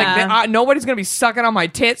peace. It's Yeah. like nobody's gonna be sucking on my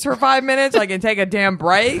tits for 5 minutes. I can take a damn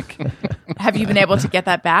break. Have you been able to get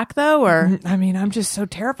that back though, or I mean, I'm just so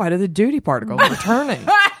terrified of the duty particles returning.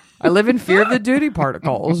 I live in fear of the duty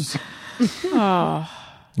particles. I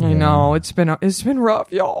know it's been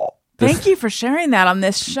rough, y'all. thank you for sharing that on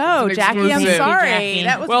this show, It's an Jackie. I'm exclusive. sorry. Jackie.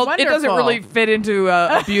 That was Well, wonderful. it doesn't really fit into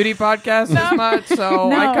a beauty podcast as much,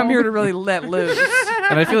 so I No. come here to really let loose.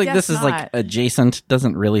 And I feel like guess this is like not. adjacent.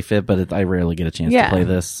 Doesn't really fit, but I rarely get a chance Yeah. to play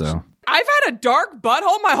this. So I've had a dark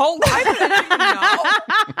butthole my whole life. And I didn't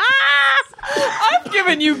know. I've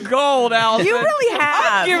given you gold, Allison. You really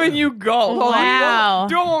have. I've given you gold. Hold Wow. on.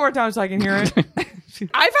 Do it one more time so I can hear it.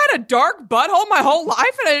 I've had a dark butthole my whole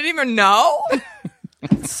life and I didn't even know.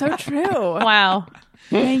 It's so true. Wow.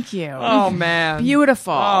 Thank you. Oh man.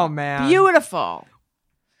 Beautiful. Oh, man. Beautiful.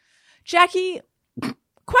 Jackie,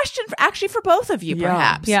 question for both of you, Yeah.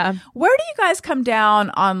 perhaps. Yeah. Where do you guys come down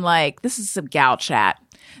on like, this is some gal chat,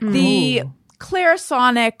 the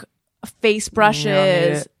Clarisonic face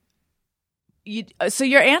brushes? So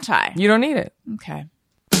you're anti. You don't need it. Okay.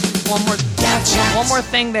 One more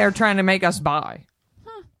thing they're trying to make us buy.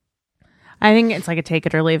 I think it's like a take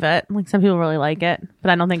it or leave it. Like some people really like it, but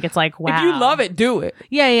I don't think it's like wow. If you love it, do it.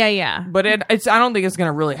 Yeah. But it's I don't think it's going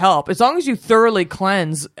to really help. As long as you thoroughly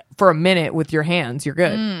cleanse for a minute with your hands, you're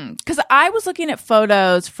good. Because I was looking at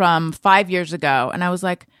photos from 5 years ago and I was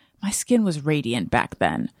like, my skin was radiant back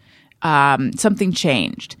then. Something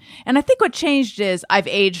changed. And I think what changed is I've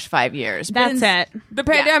aged 5 years. But That's it. The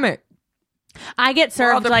pandemic. I get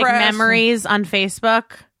We're all served like depressed. memories on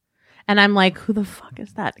Facebook, and I'm like, who the fuck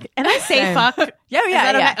is that? And I say Same. fuck. Yeah, Is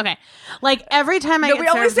yeah, that yeah. Okay. Like every time I No, get we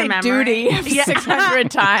always served say a memory, duty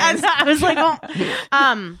 600 times. I was like,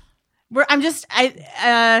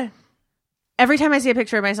 every time I see a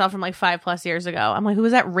picture of myself from like 5+ years ago, I'm like, who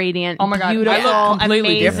was that radiant? Oh my god, beautiful, I look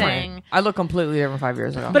completely amazing. different. I look completely different 5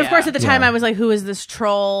 years ago. But of course, at the time, Yeah. I was like, who is this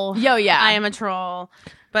troll? Yo, yeah. I am a troll.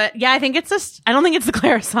 But yeah, I think it's just, I don't think it's the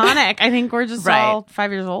Clarisonic. I think we're just Right. all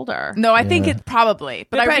 5 years older. No, I think it probably.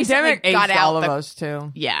 But the I recently pandemic got aged out all of the- us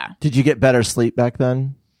too. Yeah. Did you get better sleep back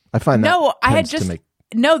then? I find that No, I had tends to just make-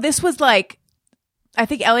 no. This was like, I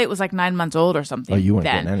think Elliot was like 9 months old or something. Oh, you weren't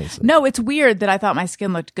then. getting any sleep. No, it's weird that I thought my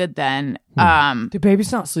skin looked good then. Do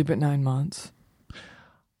babies not sleep at 9 months?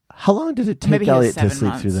 How long did it take Maybe he was Elliot to 7 sleep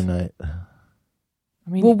months. through the night? I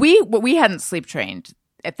mean, Well, we hadn't sleep trained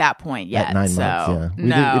at that point yet. At 9 so months, yeah.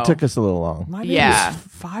 no. It took us a little long. my baby yeah. is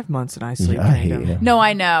 5 months and I sleep. I hate kind of. you. No,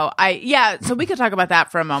 I know. So we could talk about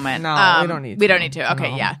that for a moment. No, we don't need We to. don't need to.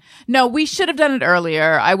 Okay, No. yeah. No, we should have done it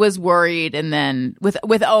earlier. I was worried, and then with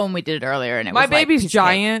Owen, we did it earlier, and it My was like baby's piece of cake.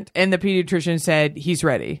 giant, and the pediatrician said he's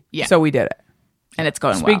ready. Yeah. So we did it. and it's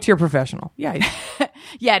going Speak well. to your professional. Yeah.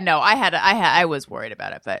 Yeah, no, I was worried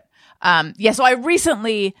about it, but yeah. So I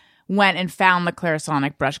recently went and found the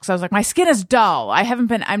Clarisonic brush because I was like, my skin is dull.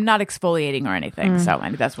 I'm not exfoliating or anything. So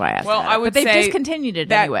maybe that's why I asked. Well, about I it. would but they've say discontinued it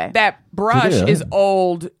that, anyway. That brush Yeah. is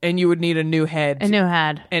old, and you would need a new head. A new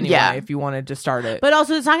head. Anyway, Yeah. if you wanted to start it. But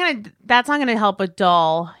also, that's not gonna help with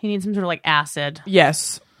dull. You need some sort of like acid.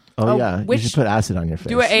 yes. Oh, yeah. which- You should put acid on your face.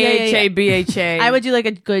 Do a AHA, BHA. I would do like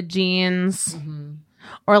a Good Jeans,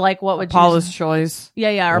 or like what would Paula's you? Choice.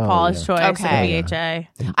 Yeah, or Oh, Paula's yeah. Choice, Okay. or BHA.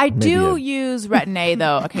 I do Maybe use Retin-A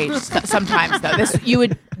though. Okay, sometimes though. You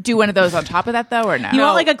would do one of those on top of that though, or no? You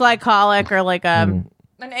want like a glycolic or like a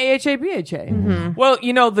An AHA, BHA. Well,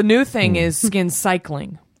 the new thing is skin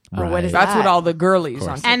cycling. Or what is That's that? what all the girlies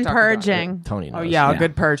on TikTok and are purging. Tony knows. Oh yeah, a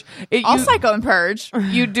good purge. I'll psycho and purge.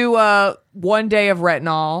 You do a 1 day of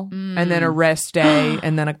retinol, and then a rest day,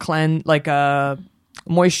 and then a cleanse, like a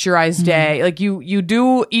moisturized day. Like you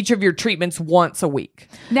do each of your treatments once a week.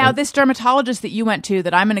 Now, this dermatologist that you went to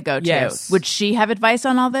that I'm going to go to, Yes. would she have advice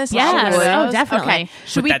on all this? Yes. She would. Oh, definitely. Okay.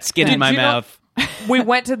 Should Put that skin in my you know- mouth. We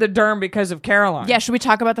went to the derm because of Caroline. Yeah, should we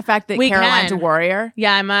talk about the fact that We Caroline's can. a warrior?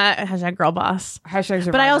 Yeah, I'm a hashtag girl boss. Hashtag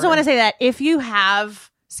But I also Survivor. want to say that if you have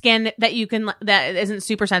skin that you can that isn't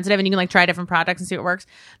super sensitive and you can like try different products and see what works,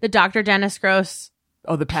 the Dr. Dennis Gross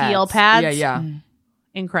the pads. peel pads. Yeah.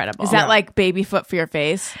 incredible. Is that like baby foot for your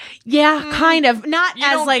face? Yeah, kind of. Not You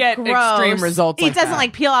as don't like get gross. extreme results It like doesn't that.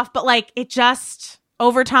 like peel off, but like it just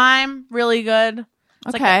over time really good.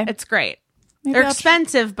 It's Okay. like, it's great. Maybe They're I'll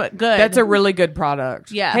expensive but good. That's a really good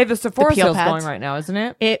product. Yeah. Hey, the Sephora The peel sale's pads? going right now, isn't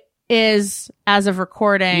it? It is as of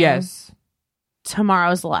recording. Yes.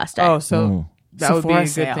 Tomorrow's the last day. Oh, so that would be Sephora a good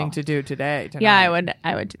sale. thing to do today. tonight. yeah,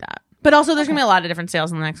 I would do that. But also, there's gonna be a lot of different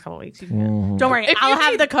sales in the next couple of weeks. Don't worry, If I'll you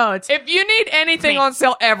have need- the codes. If you need anything Me. on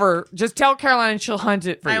sale ever, just tell Caroline and she'll hunt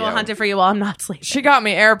it for you. I will hunt it for you while I'm not sleeping. She got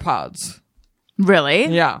me AirPods. Really?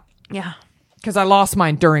 Yeah. Yeah, Because I lost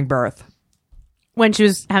mine during birth. when she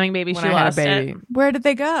was having baby, When she I had lost a baby. it. Where did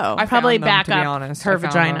they go? I Probably found them, back to be up honest. her I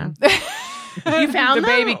found vagina. them. You found The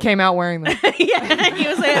them? baby came out wearing them. Yeah, he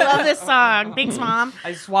was like, "I love this song. Thanks, mom."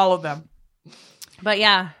 I swallowed them. But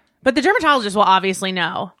yeah, but the dermatologist will obviously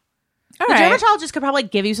know. All The right. dermatologist could probably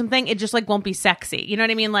give you something. It just like won't be sexy. You know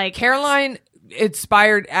what I mean? Like Caroline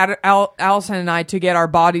inspired Allison and I to get our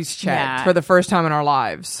bodies checked Yeah. for the first time in our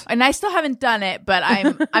lives. And I still haven't done it, but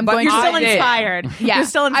I'm But going you're to. still I did. inspired. Yeah, You're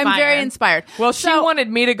still inspired. I'm very inspired. Well, she So- wanted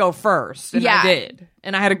me to go first, and Yeah. I did.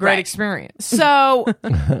 And I had a great Right. experience. So,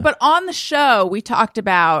 but on the show, we talked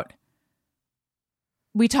about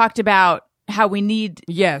how we need,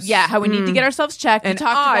 Yes. how we need to get ourselves checked. And we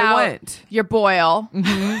talked I about went. your boil.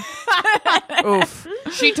 Oof.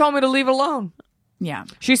 She told me to leave it alone. Yeah,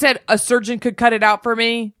 She said a surgeon could cut it out for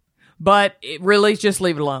me, but it really just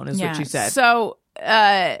leave it alone, is what she said. So,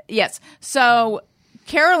 yes. So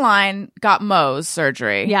Caroline got Mo's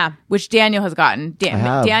surgery. Yeah. Which Daniel has gotten.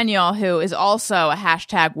 have. Daniel, who is also a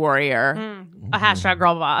hashtag warrior. A hashtag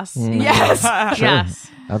girl boss. Yes.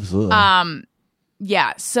 Yes. Absolutely.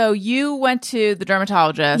 Yeah. So you went to the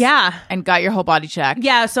dermatologist. Yeah. And got your whole body checked.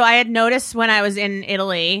 Yeah, so I had noticed when I was in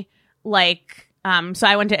Italy, like, so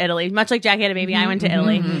I went to Italy, much like Jackie had a baby. I went to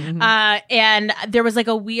Italy, and there was like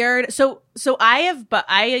a weird. So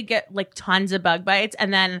I get like tons of bug bites,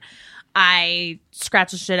 and then I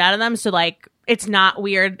scratch the shit out of them. So like, it's not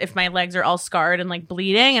weird if my legs are all scarred and like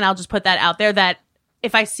bleeding, and I'll just put that out there. That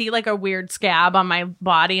if I see like a weird scab on my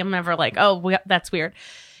body, I'm never like, oh, that's weird.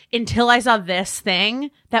 Until I saw this thing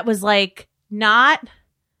that was like not.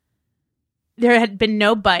 There had been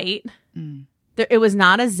no bite. It was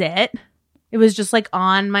not a zit. It was just like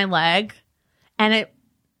on my leg. And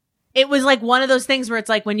it was like one of those things where it's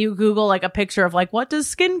like when you Google like a picture of like what does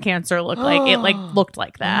skin cancer look like? It like looked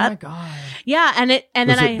like that. Oh my God. Yeah. And Was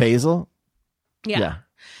then it basil? yeah.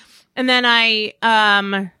 And then I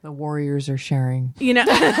The warriors are sharing. you know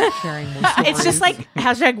Sharing it's just like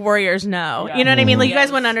hashtag warriors know. You know what I mean? Like you guys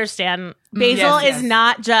wouldn't understand. Basil Yes, is yes.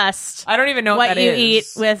 not just I don't even know what that you is.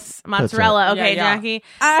 eat with mozzarella. right. Okay, Yeah, Jackie.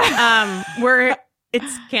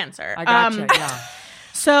 It's cancer. I gotcha. Yeah.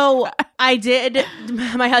 So I did.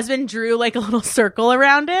 My husband drew like a little circle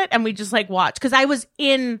around it, and we just like watched because I was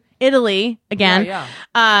in Italy again. Yeah,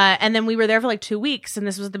 And then we were there for like 2 weeks, and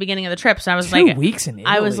this was the beginning of the trip. So I was 2 like, weeks in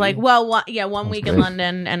Italy. I was like, well, 1 week in great.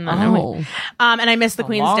 London, and then a Oh. week. And I missed the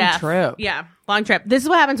Queen's long death. trip. Yeah, long trip. This is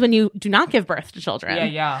what happens when you do not give birth to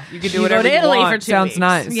children. Yeah. You could do You whatever go to you Italy want. for 2 Sounds weeks.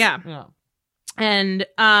 nice. Yeah. And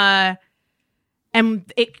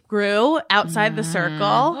it grew outside the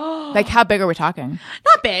circle. Like, how big are we talking?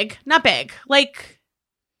 Not big. Like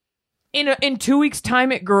In 2 weeks'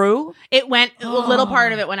 time, it grew. it went a little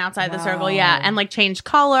part of it went outside the circle, yeah, and like changed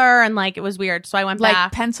color and like it was weird. So I went Like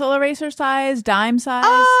back. pencil eraser size, dime size?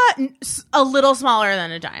 A little smaller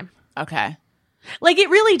than a dime. Okay. Like it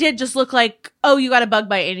really did just look like, oh, you got a bug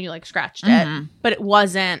bite and you like scratched it, but it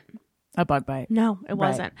wasn't. A bug bite. No, it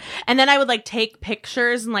wasn't. And then I would like take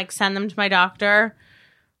pictures and like send them to my doctor.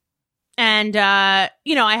 And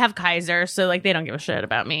you know, I have Kaiser, so like they don't give a shit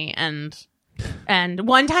about me. And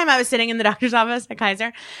one time I was sitting in the doctor's office at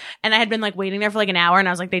Kaiser and I had been like waiting there for like an hour and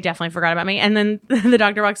I was like, they definitely forgot about me. And then the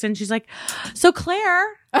doctor walks in, she's like, so Claire,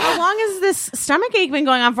 how long has this stomach ache been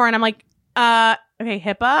going on for? And I'm like, okay,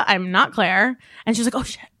 HIPAA, I'm not Claire. And she's like, oh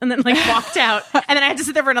shit. And then like walked out. And then I had to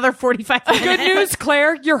sit there for another 45 minutes. Good news,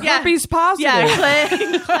 Claire. You're herpes positive.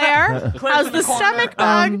 Yeah, Claire. How's the stomach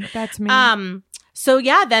bug? That's me. So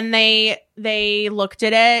yeah, then they looked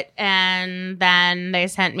at it and then they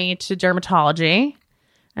sent me to dermatology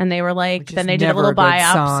and they were like, then they did a little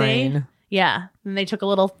biopsy. Sign. Yeah. And they took a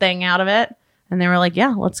little thing out of it and they were like,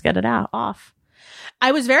 yeah, let's get it off.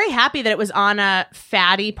 I was very happy that it was on a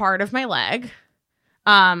fatty part of my leg.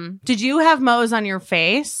 Did you have Mohs on your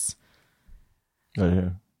face? Right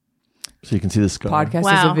here. So you can see the scar. Podcast is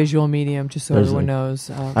Wow. a visual medium, just so There's everyone like- knows.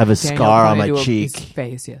 I have a Daniel scar on pointed my to a cheek. piece of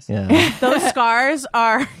face, yes. Yeah. Those scars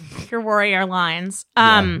are your warrior lines.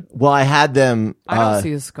 Well, I had them. I don't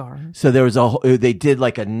see a scar. So there was they did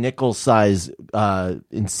like a nickel size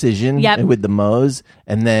incision Yep. with the Mohs,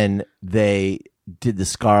 and then they did the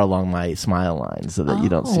scar along my smile line so that you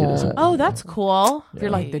don't see it as much. Oh, that's cool. You're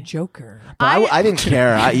like the Joker. But I didn't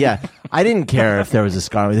care. I didn't care if there was a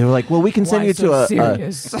scar. They were like, "Well, we can send Why you so to a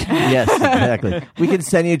serious? yes, exactly. We can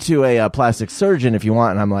send you to a plastic surgeon if you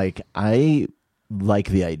want." And I'm like, I like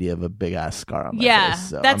the idea of a big ass scar on my Yeah, face.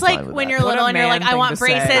 So that's I'm fine like with when that. you're What a little and you're man like, I thing want to say.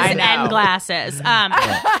 braces I know. and glasses.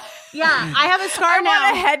 Yeah, I have a scar I now.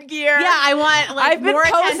 want a headgear. Yeah, I want like I've been more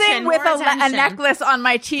posing attention, with more a attention. necklace on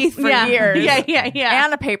my teeth for Yeah. years. Yeah.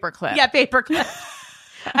 And a paperclip. Yeah, paperclip.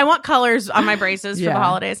 I want colors on my braces for the Yeah.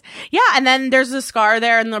 holidays. Yeah, and then there's a scar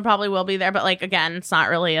there, and there probably will be there, but like again, it's not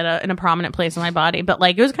really in a prominent place in my body. But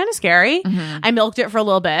like, it was kind of scary. I milked it for a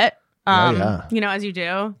little bit. yeah. You know, as you do.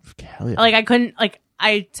 Hell yeah. Like I couldn't. Like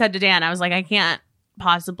I said to Dan, I was like, I can't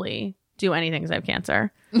possibly do anything because I have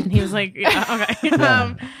cancer. And he was like, yeah,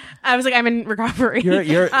 okay. I was like, I'm in recovery.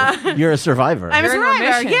 you're a survivor. I'm a You're in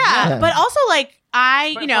survivor. remission. Yeah. But also like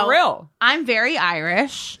But you know, for real. I'm very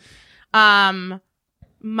Irish.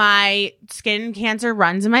 My skin cancer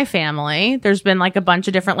runs in my family. There's been like a bunch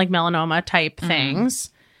of different like melanoma type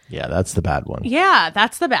things. yeah, that's the bad one. Yeah,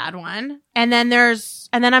 that's the bad one. And then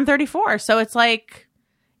I'm 34. So it's like,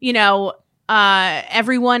 you know,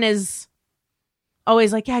 everyone is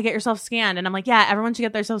always like, yeah, get yourself scanned. And I'm like, yeah, everyone should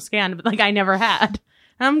get themselves scanned. But like, I never had.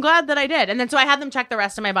 And I'm glad that I did. And then so I had them check the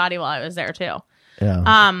rest of my body while I was there too.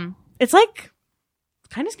 Yeah. It's like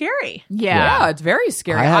kind of scary. Yeah, it's very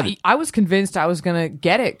scary. I had- I was convinced I was going to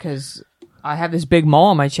get it because I have this big mole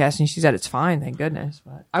on my chest, and she said it's fine, thank goodness.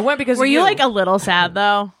 But I went because Were of you like a little sad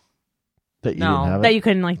though? that you no, didn't have That it. you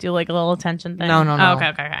couldn't like do like a little attention thing? No. Oh,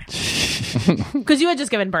 okay. Because you had just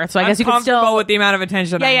given birth, so I guess you could comfortable still. with the amount of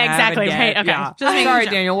attention. Yeah, I yeah, have exactly, and right, get. okay. Yeah. Just making Sorry,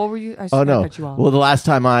 sure. Daniel. What were you? I Oh no! cut you off. Well, the last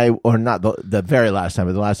time not the very last time,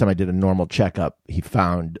 but the last time I did a normal checkup, he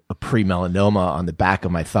found a pre-melanoma on the back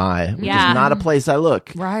of my thigh, which Yeah. is not a place I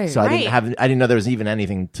look. Right. So I Right. didn't know there was even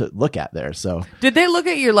anything to look at there. So Did they look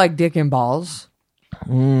at your like dick and balls?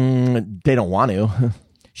 they don't want to.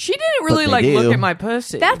 She didn't really they like do. look at my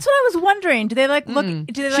pussy. That's what I was wondering. Do they like look? Do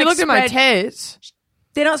they like she looked at my spread- tits.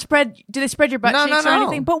 They don't spread. Do they spread your butt No, cheeks no, or no.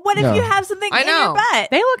 anything? But what if No. you have something I in your know. butt?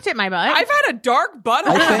 They looked at my butt. I've had a dark butt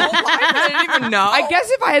my whole life. I didn't even know. I guess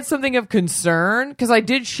if I had something of concern, because I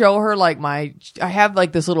did show her like I have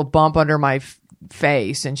like this little bump under my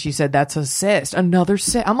face, and she said that's a cyst. Another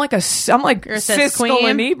cyst. I'm like You're a cyst Siskel queen.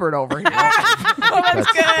 and Ebert over here. Oh,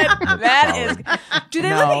 that's good. That is. Do they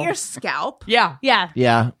look No. at your scalp? Yeah. Yeah.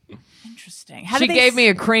 Yeah. Interesting. How She do they gave me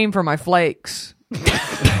a cream for my flakes.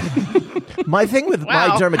 My thing with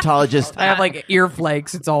my dermatologist, I have like ear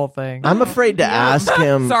flakes. It's all a thing. I'm afraid to ask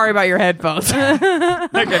him. Sorry about your headphones. They're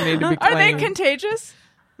gonna need to be Are they cleaned. contagious?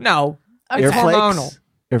 No. Ear It's hormonal. flakes.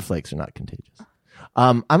 Ear flakes are not contagious.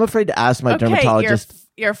 I'm afraid to ask my dermatologist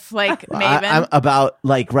Your flake maven. I'm about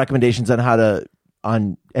like recommendations on how to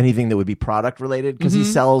on anything that would be product related because he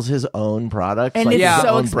sells his own products And like it's his so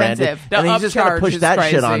own branded, expensive. The and he's just gonna upcharge push is that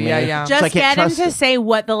shit crazy. on me. Yeah, yeah. So I Just can't get him trust to him. say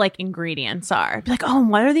what the like ingredients are. Be like, oh,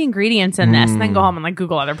 what are the ingredients in this? And then go home and like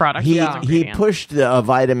Google other products. He with those he ingredients. pushed the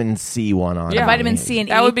vitamin C one on. Yeah. me. Vitamin C and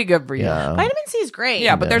E. That would be good for you. Yeah. Vitamin C is great.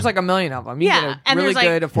 Yeah, but there's like a million of them. You Yeah, get a and really there's, like-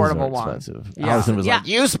 good, These are affordable one. expensive. Yeah. Allison was Yeah. like,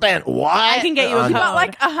 "You spent what? I can get you a on- code. About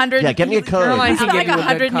like 100. Yeah, get me a code. Caroline You can spent give like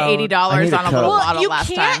you a good $180 I need a on a code. little Well, bottle you last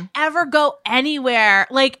can't time. ever go anywhere.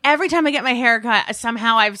 Like Like every time I get my hair cut,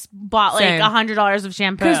 somehow I've bought like Same. $100 of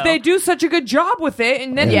shampoo. Because they do such a good job with it,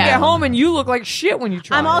 and then you get home and you look like shit when you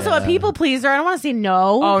try. I'm also a people pleaser. I don't want to say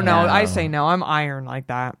no. Oh no, I say no. I'm iron like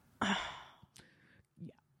that.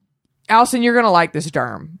 Allison, you're gonna like this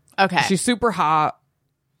derm. Okay. She's super hot.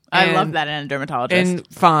 I and- love that in a dermatologist. and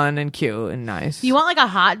fun and cute and nice. You want like a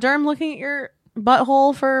hot derm looking at your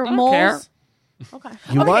butthole for moles? care.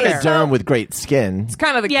 You want a so- derm with great skin. It's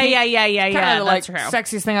kind of the Yeah. kind of like That's true.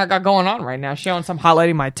 sexiest thing I got going on right now. Showing some hot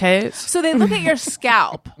lady my tits. So they look at your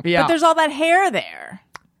scalp, Yeah. but there's all that hair there.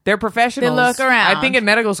 They're professionals. They look around. I think in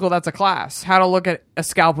medical school that's a class. How to look at a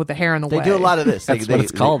scalp with the hair in the They way. do a lot of this. That's what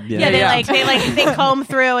it's called. Yeah, they comb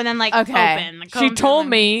through and then like Okay. open. Like, She comb through told and-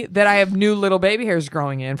 me that I have new little baby hairs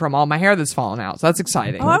growing in from all my hair that's fallen out. So that's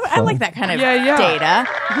exciting. Oh, I like that kind of Yeah. data.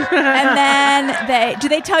 And then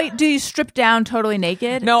they tell you, do you strip down totally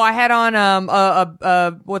naked? No, I had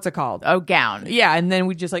on what's it called? Oh, gown. Yeah, and then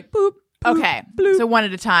we just like boop. boop Okay. bloop. So one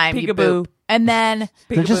at a time. You Peekaboo. boop. And then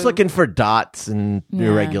They're just looking for dots and Yeah.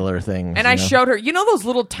 irregular things. And I showed her, you know those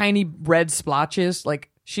little tiny red splotches? Like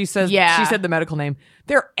she says, Yeah. she said the medical name.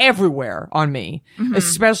 They're everywhere on me,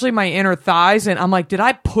 especially my inner thighs. And I'm like, did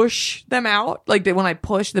I push them out? Like when I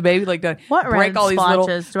push the baby, like did I What break red all these little?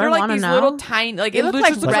 splotches? Do I they're like wanna these know? little tiny, like It looked looks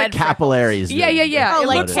like just It's red like capillaries. Yeah. Oh, It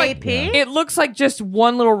like looks like KP? it looks like just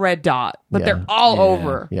one little red dot, but Yeah. they're all Yeah.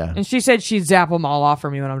 over. Yeah. And she said she'd zap them all off for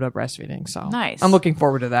me when I'm done breastfeeding. So Nice. I'm looking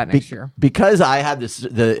forward to that next year. Because I had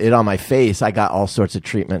it on my face, I got all sorts of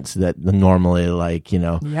treatments that normally, like,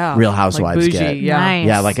 Yeah, Real Housewives like bougie, get. yeah. Nice.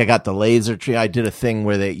 Yeah, like I got the laser tree. I did a thing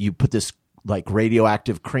where you put this like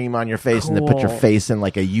radioactive cream on your face and then put your Cool. face in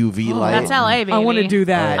like a UV light. That's LA, baby. I want to do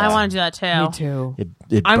that. I want to do that too. Me too.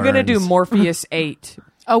 It I'm gonna do burns. Morpheus 8.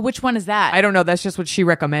 oh, which one is that? I don't know. That's just what she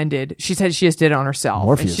recommended. She said she just did it on herself.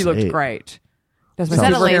 Morpheus and she looked 8. great. That's my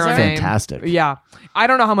Sounds that a laser? superhero name. Fantastic. Yeah. I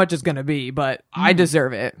don't know how much it's going to be, but I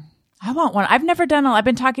deserve it. I want one. I've never done I've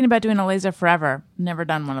been talking about doing a laser forever. Never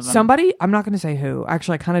done one of them. Somebody, I'm not going to say who.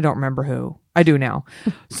 Actually, I kind of don't remember who. I do now.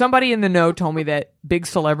 Somebody in the know told me that big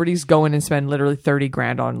celebrities go in and spend literally 30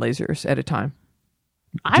 grand on lasers at a time.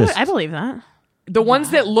 I believe that. The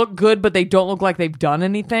ones that look good, but they don't look like they've done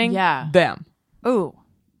anything. Yeah. Them. Ooh.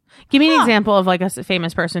 Give me an example of like a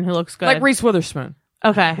famous person who looks good. Like Reese Witherspoon.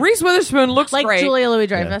 Okay. Reese Witherspoon looks Like great. Julia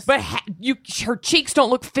Louis-Dreyfus. But her cheeks don't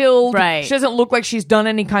look filled. Right. She doesn't look like she's done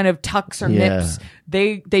any kind of tucks or Yeah. nips.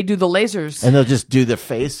 They do the lasers. And they'll just do their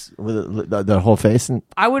face with the whole face. And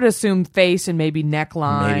I would assume face and maybe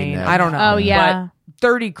neckline. Maybe neck. I don't know. Oh, yeah. But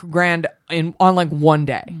 30 grand on like one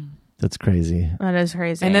day. that's crazy. That is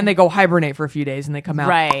crazy. And then they go hibernate for a few days and they come out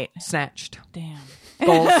Right. snatched. Damn.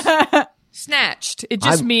 Goals. Snatched. It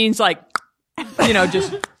just means like,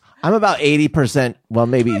 just I'm about 80%. Well,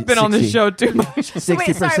 maybe been on this show too much. 60%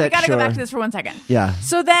 Wait, sorry, we gotta sure. go back to this for 1 second. Yeah.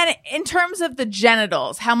 So then, in terms of the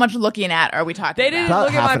genitals, how much looking at are we talking They about? didn't About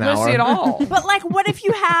look half at my an pussy hour. at all. But like, what if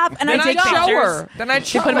you have? And Then I I'd don't. show her. Then I'd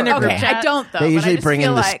show put them in her. their Okay, group chat. I don't though. They but I usually just bring in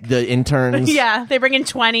feel the, like, the interns. yeah, they bring in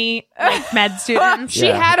 20 like med students. She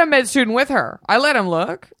had a med student with her. I let him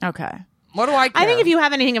look. Okay. What do I care? I think if you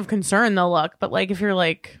have anything of concern, they'll look. But like if you're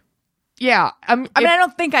like Yeah. I mean, I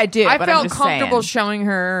don't think I do. I but felt I'm just comfortable saying. showing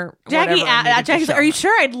her. Jackie, whatever I needed to Jackie's, show are you her.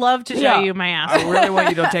 sure? I'd love to show Yeah. you my ass. I really want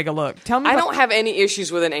you to take a look. Tell me. I what- don't have any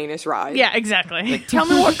issues with an anus ride. Yeah, exactly. Tell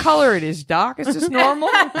me what color it is, Doc. Is this normal?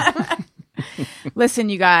 Listen,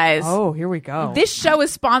 you guys. Oh, here we go. This show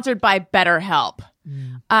is sponsored by BetterHelp.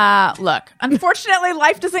 Look, unfortunately,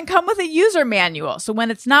 life doesn't come with a user manual. So when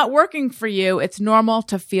it's not working for you, it's normal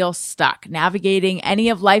to feel stuck. Navigating any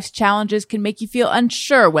of life's challenges can make you feel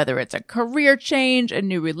unsure, whether it's a career change, a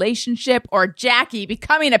new relationship, or Jackie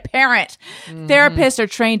becoming a parent. Therapists are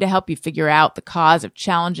trained to help you figure out the cause of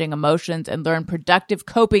challenging emotions and learn productive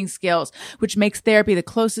coping skills, which makes therapy the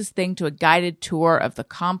closest thing to a guided tour of the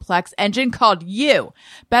complex engine called you.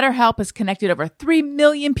 BetterHelp has connected over 3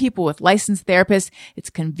 million people with licensed therapists. It's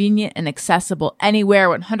convenient and accessible anywhere,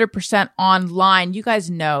 100% online. You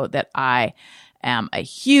guys know that I am a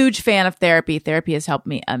huge fan of therapy. Therapy has helped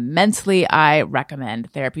me immensely. I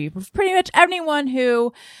recommend therapy for pretty much anyone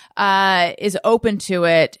who is open to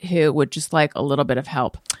it, who would just like a little bit of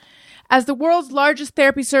help. As the world's largest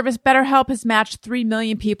therapy service, BetterHelp has matched 3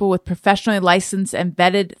 million people with professionally licensed and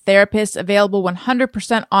vetted therapists, available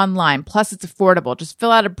 100% online. Plus, it's affordable. Just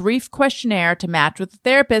fill out a brief questionnaire to match with a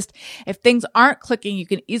therapist. If things aren't clicking, you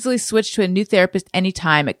can easily switch to a new therapist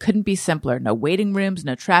anytime. It couldn't be simpler. No waiting rooms,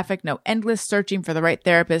 no traffic, no endless searching for the right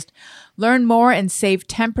therapist. Learn more and save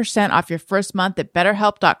 10% off your first month at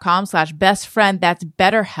betterhelp.com/bestfriend. That's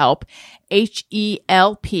BetterHelp,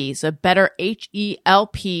 BetterHelp. So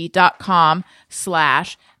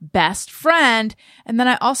BetterHelp.com/bestfriend. And then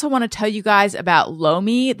I also want to tell you guys about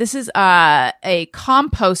Lomi. This is a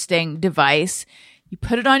composting device. You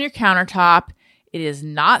put it on your countertop. It is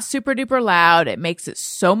not super duper loud. It makes it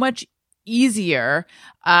so much easier.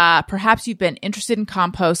 Perhaps you've been interested in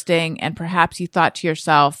composting and perhaps you thought to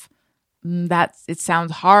yourself, it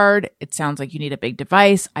sounds hard. It sounds like you need a big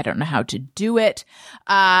device. I don't know how to do it.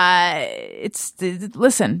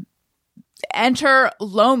 Listen, enter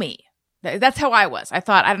Lomi. That's how I was. I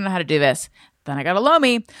thought, I don't know how to do this. Then I got a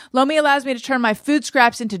Lomi. Lomi allows me to turn my food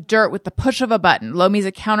scraps into dirt with the push of a button. Lomi's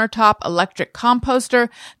a countertop electric composter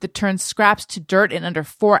that turns scraps to dirt in under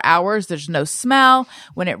 4 hours. There's no smell.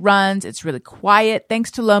 When it runs, it's really quiet.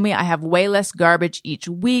 Thanks to Lomi, I have way less garbage each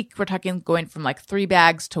week. We're talking going from like 3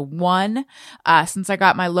 bags to 1. Since I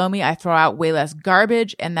got my Lomi, I throw out way less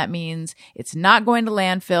garbage, and that means it's not going to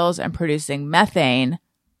landfills and producing methane.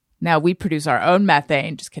 Now, we produce our own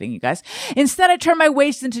methane. Just kidding, you guys. Instead, I turn my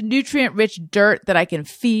waste into nutrient-rich dirt that I can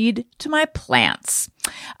feed to my plants.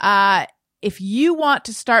 If you want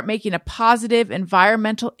to start making a positive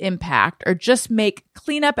environmental impact or just make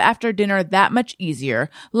cleanup after dinner that much easier,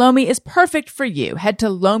 Lomi is perfect for you. Head to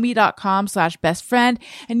lomi.com/bestfriend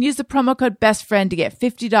and use the promo code bestfriend to get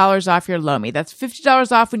 $50 off your Lomi. That's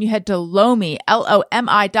 $50 off when you head to Lomi,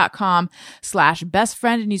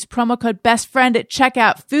 LOMI.com/bestfriend and use promo code bestfriend at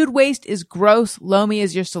checkout. Food waste is gross. Lomi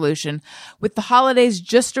is your solution. With the holidays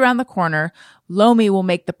just around the corner, Lomi will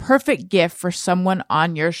make the perfect gift for someone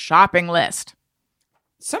on your shopping list.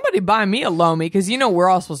 Somebody buy me a Lomi, because we're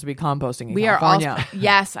all supposed to be composting in California.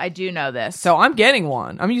 Yes, I do know this. So I'm getting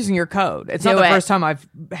one. I'm using your code. It's not the first time I've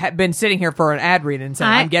been sitting here for an ad read and saying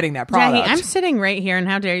I'm getting that product. Jackie, I'm sitting right here, and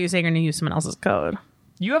how dare you say you're going to use someone else's code?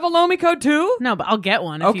 You have a Lomi code too? No, but I'll get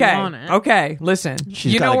one if you want it. Okay, listen.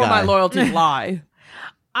 You know where my loyalties lie.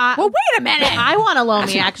 Well, wait a minute. I want a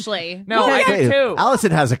Lomi, actually. No, I do too.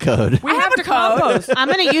 Allison has a code. We have to compost. I'm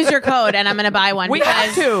going to use your code, and I'm going to buy one. We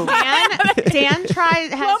have to. Dan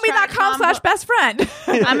has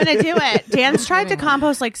Lomi.com/bestfriend. I'm going to do it. Dan's tried to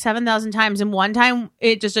compost like 7,000 times, and one time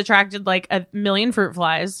it just attracted like 1 million fruit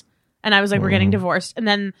flies. And I was like, we're getting divorced. And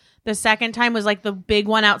then the second time was like the big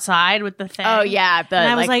one outside with the thing. Oh, yeah. And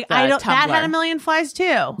I was like, that had 1 million flies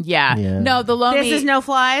too. Yeah. No, the Lomi. This is no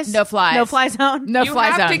flies? No flies. No fly zone? No you fly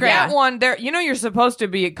have zone. to get one there. You're supposed to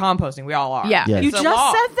be composting. We all are. Yeah. Yes. You It's a just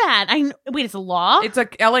law. said that. Wait, it's a law? It's a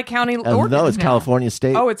LA County No, ordinance. it's California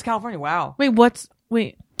State. Oh, it's California. Wow. What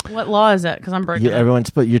law is it? Because I'm breaking it. Everyone's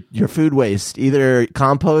put your food waste, either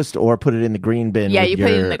compost or put it in the green bin. Yeah, with you put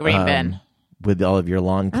it in your, the green bin. With all of your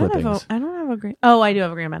lawn clippings. I don't have a green. Oh, I do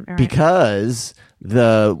have a green bin. All right. Because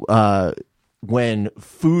when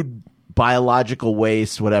food biological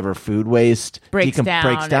waste, whatever food waste breaks down, it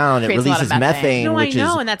creates a lot of releases methane. methane, No, I which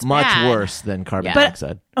know, is and that's much bad. worse than carbon Yeah.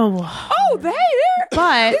 dioxide. Oh,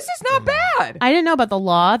 But this is not bad. I didn't know about the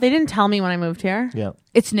law. They didn't tell me when I moved here. Yeah,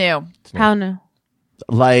 It's new. How new?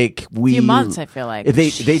 like we Few months, I feel like. they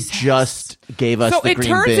just gave us So the it green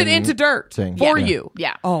turns bin it into dirt thing. for Yeah. you.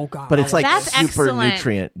 Yeah. Oh, God. But it's like That's super excellent.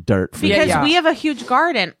 nutrient dirt. For Because Yeah. we have a huge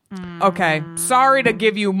garden. Okay. Sorry to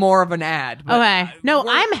give you more of an ad. But Okay. No,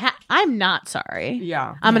 I'm not sorry.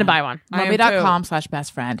 Yeah. I'm going to buy one. I am too.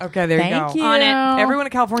 Lomi.com/bestfriend. Okay, there you Thank go. you. On it. Everyone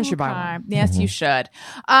in California should buy one. Yes, you should.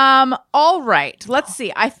 All right. Let's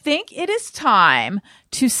see. I think it is time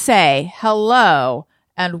to say hello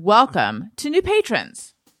and welcome to new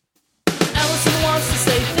patrons. Allison wants to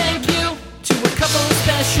say thank you to a couple of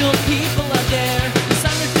special people out there who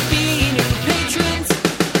signed up to be new patrons.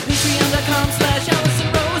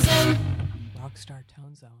 Patreon.com/Allison Rosen. Rockstar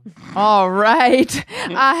Tone Zone. All right.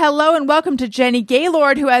 Hello and welcome to Jenny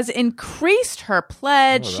Gaylord, who has increased her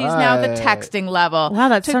pledge. She's now at the right. texting level. Wow,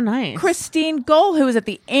 that's To so nice. Christine Gold, who is at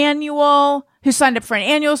the annual, who signed up for an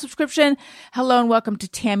annual subscription. Hello and welcome to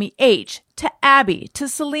Tammy H., to Abby, to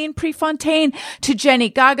Celine Prefontaine, to Jenny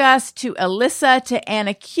Gagas, to Alyssa, to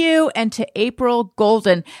Anna Q, and to April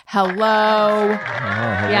Golden. Hello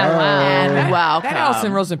Yeah, wow. and welcome. That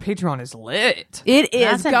Allison Rosen Patreon is lit. It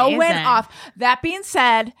is That's going amazing. off. That being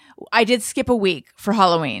said, I did skip a week for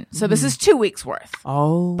Halloween, so this is 2 weeks worth.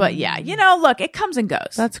 Oh. But yeah, look, it comes and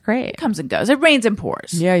goes. That's great. It comes and goes. It rains and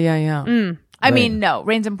pours. Yeah. I mean, no,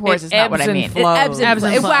 rains and pours It is not what I ebbs and mean. flows. It ebbs and Ebbs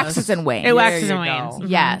and flows. It flows. waxes and wanes. It waxes There and you wanes. go.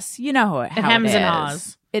 Yes, you know how hems it and is.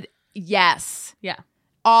 haws. Yes, Yeah.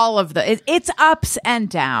 all of it's ups and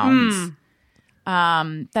downs.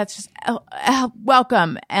 That's just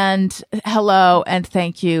welcome and hello and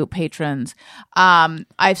thank you, patrons.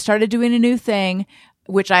 I've started doing a new thing,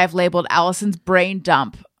 which I have labeled Allison's brain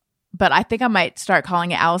dump. But I think I might start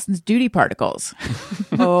calling it Allison's duty particles.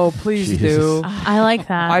 Oh, please Jesus. do. I like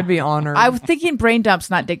that. I'd be honored. I was thinking brain dump's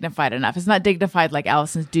not dignified enough. It's not dignified like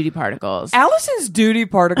Allison's duty particles. Allison's duty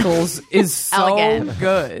particles is so Elegant.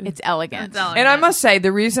 good. It's elegant. And I must say,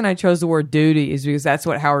 the reason I chose the word duty is because that's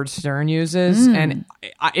what Howard Stern uses, and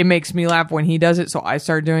it makes me laugh when he does it. So I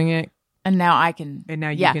started doing it, And now I can. and now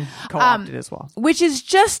you can co-opt it as well. Which is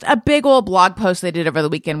just a big old blog post they did over the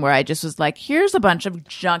weekend where I just was like, here's a bunch of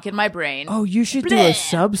junk in my brain. Oh, you should do a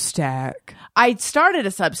Substack. I started a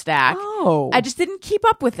Substack. Oh, I just didn't keep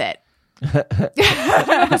up with it.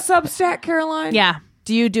 a Substack, Caroline. yeah.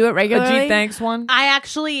 Do you do it A regularly? G thanks one. I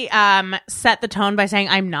actually set the tone by saying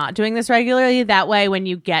I'm not doing this regularly. That way, when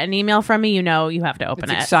you get an email from me, you know you have to open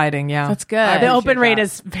It's it. exciting. Yeah, That's good. I The appreciate open rate that.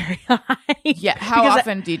 is very high. Yeah. How Because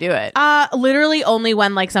often do you do it? literally only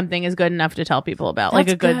when like something is good enough to tell people about, like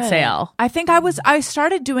That's a good sale. I think I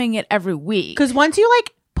started doing it every week. Because once you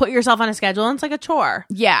like put yourself on a schedule, it's like a chore.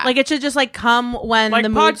 Yeah. like it should just like come when Like the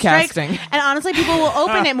mood strikes. podcasting. And honestly, people will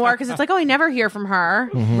open it more because it's like, oh, I never hear from her.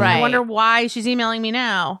 Right. I wonder why she's emailing me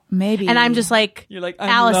now. Maybe. And I'm just like, You're like, I'm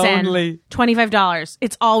Allison, lonely. $25.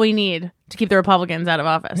 It's all we need to keep the Republicans out of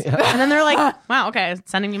office. And then they're like, wow, okay,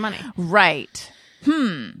 sending me money. right.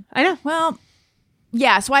 I know. Well,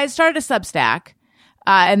 yeah. So I had started a Substack,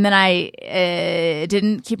 and then I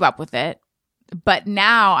didn't keep up with it. But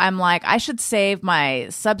now I'm like, I should save my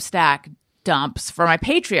Substack dumps for my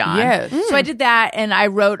Patreon. Yes. So I did that, and I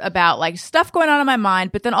wrote about like stuff going on in my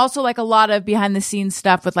mind, but then also like a lot of behind the scenes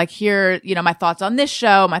stuff with like here, you know, my thoughts on this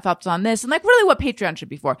show, my thoughts on this, and like really what Patreon should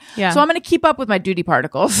be for. Yeah. So I'm going to keep up with my duty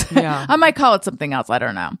particles. Yeah. I might call it something else. I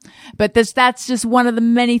don't know. But that's just one of the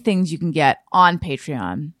many things you can get on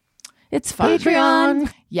Patreon. It's fun.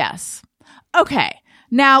 Patreon. Yes. Okay.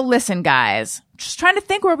 Now listen, guys. Just trying to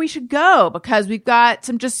think where we should go because we've got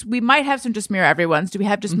we might have some Just Mirror Everyone's. Do we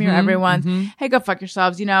have Just Mirror Everyone's? Hey, go fuck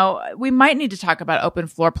yourselves. You know, we might need to talk about open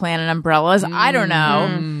floor plan and umbrellas. I don't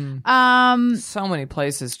know. So many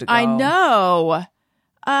places to go. I know.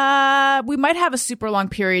 We might have a super long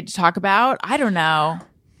period to talk about. I don't know.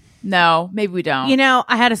 No, maybe we don't. You know,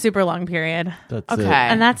 I had a super long period. That's Okay. it.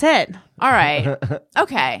 And that's it. All right.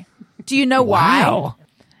 Okay. Do you know why?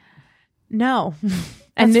 No.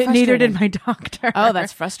 And That's neither did frustrating. my doctor. Oh,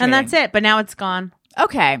 that's frustrating. And that's it. But now it's gone.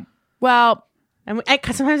 Okay. Well, And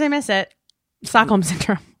sometimes I miss it. Stockholm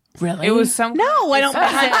syndrome. really? It was some. No, I don't Some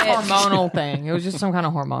kind of miss it. hormonal thing. It was just some kind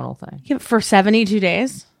of hormonal thing. Yeah, for 72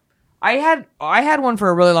 days. I had one for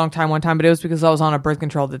a really long time one time, but it was because I was on a birth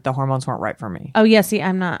control that the hormones weren't right for me. Oh, yeah. See,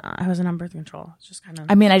 I wasn't on birth control. It's just kind of.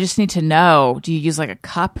 I mean, I just need to know. Do you use like a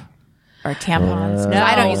cup or tampons? No,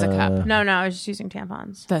 I don't use a cup. No, I was just using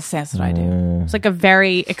tampons. That's what I do. It's like a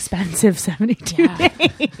very expensive 72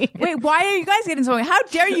 days. Wait, why are you guys getting so? How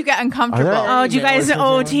dare you get uncomfortable? Are there- Oh, do you guys Yeah,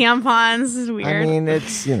 owe tampons? This is I weird. mean,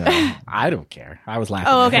 it's, you know, I don't care. I was laughing.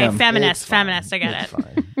 Oh, at okay. him. Feminist. It's fine. Feminist. I get it.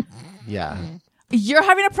 fine. Yeah. You're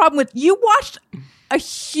having a problem with you watched a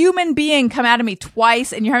human being come out of me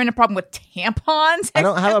twice, and you're having a problem with tampons. I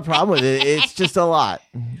don't have a problem with it. It's just a lot.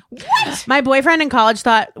 My boyfriend in college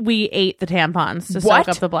thought we ate the tampons to What? soak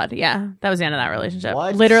up the blood. Yeah, that was the end of that relationship.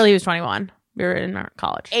 What? Literally, he was 21. We were in our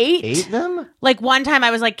college. Ate them? Like one time,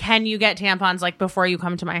 I was like, "Can you get tampons like before you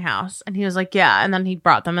come to my house?" And he was like, "Yeah." And then he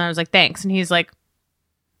brought them, and I was like, "Thanks." And he's like,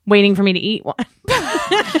 waiting for me to eat one.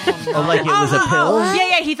 Oh, like it was a pill?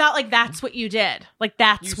 Yeah. He thought like that's what you did. Like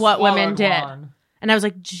that's what women did. And I was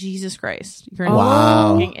like, Jesus Christ, you're a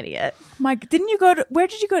Wow. fucking idiot. Mike, didn't you go to? Where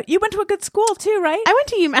did you go? You went to a good school too, right? I went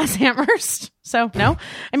to UMass Amherst, so no.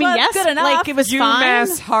 I mean, Well, yes, that's good enough. like it was fine.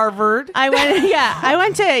 UMass Harvard. I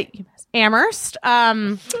went to UMass Amherst.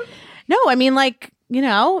 No, I mean, like, you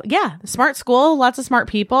know, yeah, smart school, lots of smart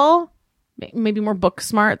people. Maybe more book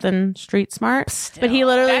smart than street smart. But he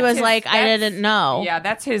literally That's was his- like, I that's- didn't know. Yeah,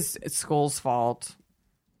 that's his school's fault.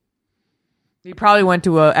 He probably went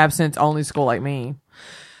to a abstinence only school like me.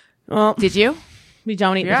 Well, Did you? we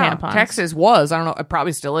don't eat Yeah, the tampons. Texas was. I don't know. It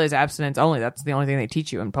probably still is abstinence only. That's the only thing they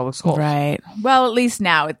teach you in public school. Right. Well, at least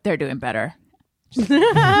now they're doing better. Okay.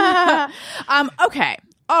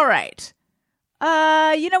 All right.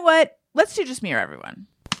 You know what? Let's do Just Mirror Everyone.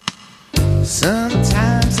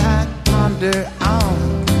 Sometimes I ponder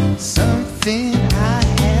on something I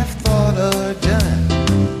have thought or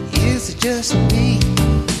done. Is it just me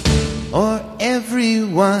or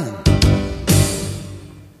everyone?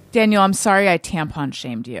 Daniel, I'm sorry I tampon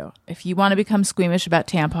shamed you. If you want to become squeamish about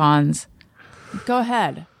tampons, go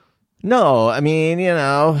ahead. No, I mean, you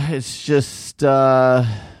know, it's just a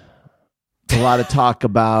lot of talk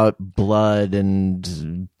about blood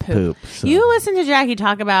and poop. So. You listen to Jackie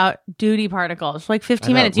talk about duty particles for like 15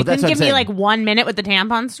 I know. minutes. You Well, that's couldn't what give I'm me saying. like 1 minute with the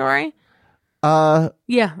tampon story?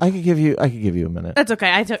 Yeah, I could give you a minute. that's okay.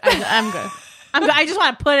 I'm good. I'm good. I just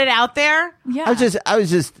want to put it out there. Yeah. I was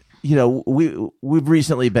just, we've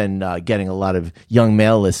recently been getting a lot of young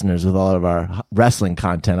male listeners with all of our wrestling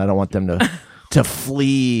content. I don't want them to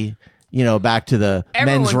flee, back to the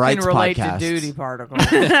Everyone men's rights can relate podcast. to duty particles.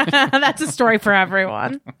 That's a story for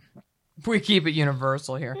everyone. We keep it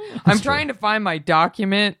universal here. I'm trying to find my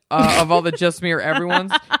document of all the Just Me or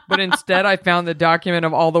Everyone's, but instead I found the document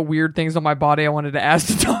of all the weird things on my body I wanted to ask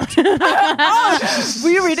to doctor.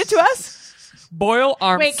 Will you read it to us? Boil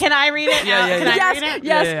arms. Wait, can I read it? Yeah, yeah, Can yeah. I Yes, read it?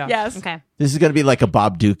 yes, Yeah. yes. Okay. This is going to be like a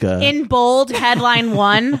Bob Duca. In bold, headline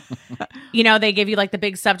 1, they give you like the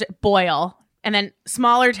big subject, boil. And then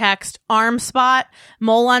smaller text, arm spot,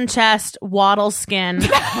 mole on chest, wattle skin,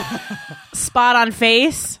 spot on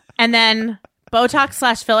face, and then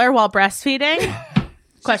Botox / filler while breastfeeding?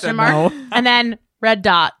 Question mark. And then red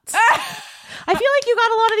dots. I feel like you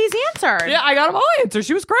got a lot of these answered. Yeah, I got them all answered.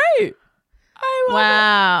 She was great.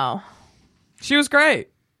 Wow. She was great.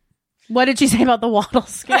 What did she say about the wattle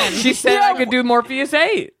skin? She said I could do Morpheus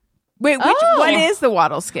 8. Wait, what is the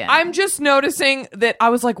wattle skin? I'm just noticing that I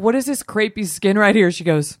was like, what is this crepey skin right here? She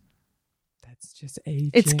goes, that's just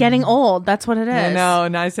aging. It's getting old. That's what it is. I know.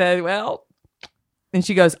 And I said, well, and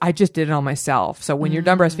she goes, I just did it on myself. So when you're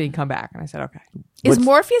done breastfeeding, come back. And I said, okay. Is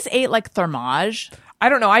Morpheus 8 like Thermage? I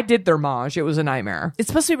don't know. I did Thermage. It was a nightmare. It's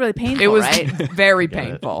supposed to be really painful, It was right? very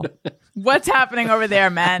painful. What's happening over there,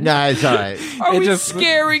 man? No, it's all right. Are we just-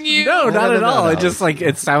 scaring you? No, not at all. no. It just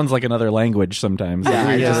it sounds like another language sometimes.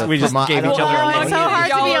 Yeah, we just I gave don't each other know. a It's look. so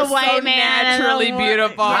hard to Y'all be a are white so man and naturally a-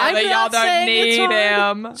 beautiful I'm that y'all not don't saying it's need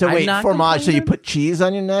hard. him. So I'm wait, not fromage. So you complaining. put cheese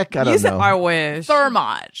on your neck? I don't know. I wish.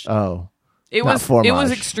 Thermage. Oh, It not was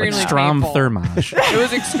fromage. extremely Strom painful. Thermage. It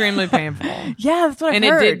was extremely painful. Yeah, that's what And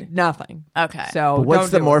I've heard. it did nothing. Okay. So but what's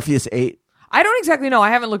don't the do it. Morpheus 8? I don't exactly know. I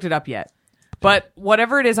haven't looked it up yet. But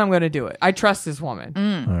whatever it is, I'm going to do it. I trust this woman.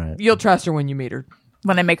 All right. You'll trust her when you meet her.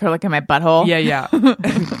 When I make her look at my butthole. Yeah, yeah. Your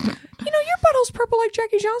butthole's purple like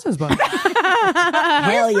Jackie Johnson's butt.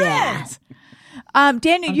 Hell yeah.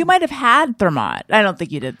 Daniel, you might have had Thermage. I don't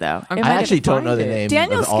think you did, though. I'm I trying to actually don't know the find it. name.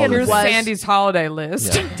 Daniel's of all skin the Here's was- things. Sandy's holiday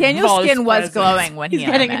list. Yeah. Daniel's All his skin was presents. glowing when He's he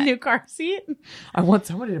getting had a it. new car seat. I want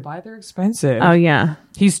somebody to buy it. They're expensive. Oh, yeah.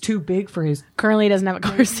 He's too big for his... Currently doesn't have a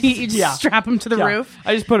car seat. You just Yeah. strap him to the Yeah. roof.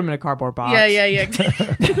 I just put him in a cardboard box. Yeah.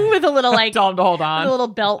 With a little, like, Tell him to hold with a on. little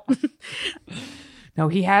belt. No,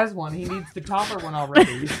 he has one. He needs the topper one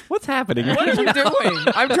already. What's happening? What are you doing?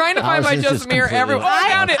 I'm trying to find my Allison's Just just Mirror completely- everyone. Oh, I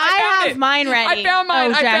found it. I found have it. mine ready. I found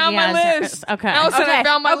mine. Oh, I Jackie found my has hers. list. Okay. Allison, I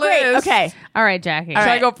found my great. list. Okay. All right, Jackie. Should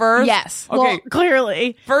I go first? Yes. Okay. Well,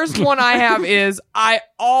 clearly. First one I have is I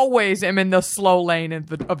always am in the slow lane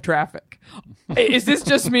of traffic. Is this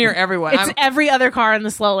just me or everyone? It's every other car in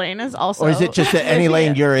the slow lane is also. Or is it just that any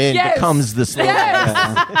lane you're in Yes. becomes the slow lane?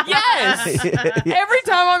 Yes. Every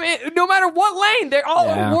time I'm in, no matter what lane, they're all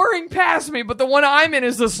Yeah. whirring past me, but the one I'm in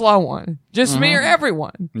is the slow one. Just me or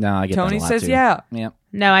everyone. No, I get Tony that a lot, says too. yeah. Yep.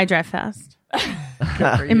 No, I drive fast.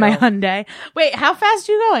 In my Hyundai. Wait, how fast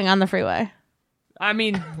are you going on the freeway? I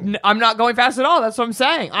mean, I'm not going fast at all. That's what I'm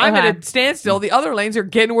saying. I'm Okay. at a standstill. The other lanes are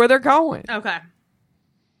getting where they're going. Okay.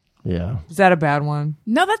 Yeah. Is that a bad one?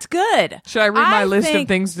 No, that's good. Should I read my I list of think-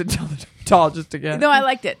 things to tell the dermatologist again? No, I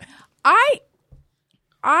liked it.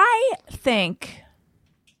 I think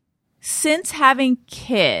since having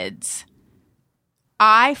kids,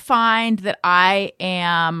 I find that I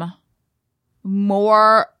am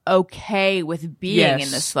more okay with being Yes.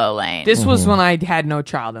 in the slow lane. This was when I had no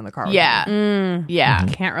child in the car. with me. yeah. Yeah.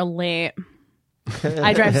 Can't relate.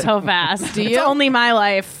 I drive so fast. Do you? It's only my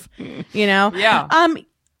life, you know? Yeah.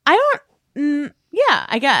 I don't. Yeah,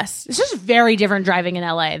 I guess it's just very different driving in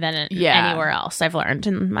LA than Yeah. anywhere else. I've learned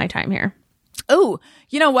in my time here. Oh,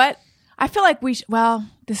 you know what? I feel like well,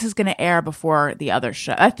 this is going to air before the other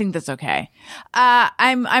show. I think that's okay.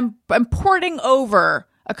 I'm porting over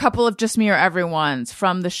a couple of Just Me or Everyone's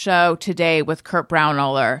from the show today with Kurt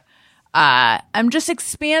Braunohler. I'm just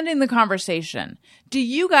expanding the conversation. Do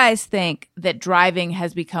you guys think that driving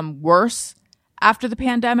has become worse after the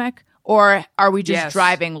pandemic? Or are we just Yes.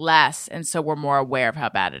 driving less and so we're more aware of how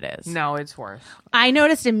bad it is? No, it's worse. I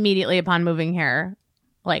noticed immediately upon moving here,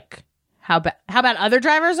 like how bad other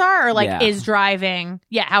drivers are, or like Yeah. is driving.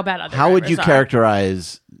 Yeah, how bad other. How would you drivers are.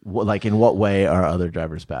 characterize, like, in what way are other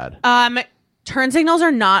drivers bad? Turn signals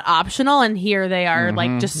are not optional, and here they are,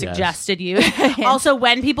 like just Yes. suggested use. Also,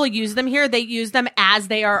 when people use them here, they use them as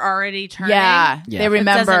they are already turning. Yeah, Yeah. they It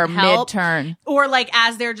remember doesn't help. mid-turn. Or like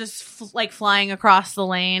as they're just like flying across the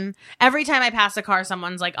lane. Every time I pass a car,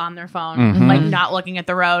 someone's like on their phone, like not looking at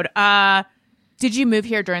the road. Did you move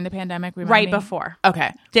here during the pandemic? Remind Right me? before.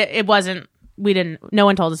 Okay. It wasn't no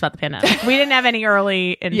one told us about the pandemic. We didn't have any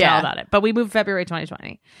early intel Yeah. about it, but we moved February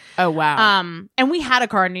 2020. Oh wow. And we had a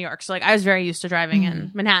car in New York. So like I was very used to driving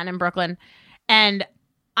in Manhattan and Brooklyn. And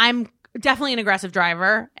I'm definitely an aggressive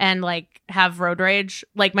driver and like have road rage.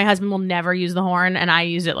 Like my husband will never use the horn and I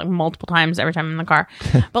use it like multiple times every time I'm in the car.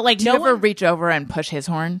 But like Do you ever reach over and push his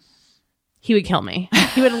horn? he would kill me.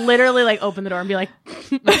 He would literally like open the door and be like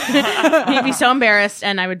he'd be so embarrassed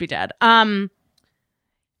and I would be dead. What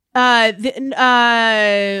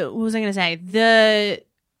was I gonna say?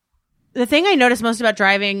 The thing I noticed most about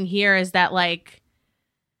driving here is that like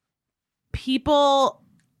people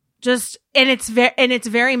just and it's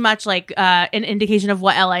very much like an indication of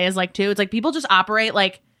what LA is like too. It's like people just operate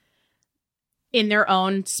like in their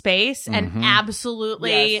own space and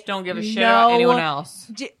absolutely Yes, don't give a shit about anyone else.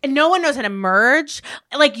 No one knows how to merge.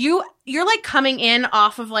 Like you're like coming in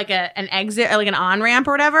off of like an exit or like an on ramp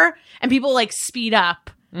or whatever, and people like speed up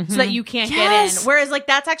so that you can't get in. Whereas like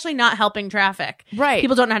that's actually not helping traffic. Right.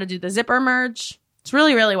 People don't know how to do the zipper merge. It's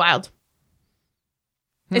really, really wild.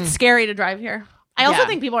 It's scary to drive here. I also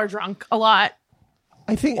think people are drunk a lot.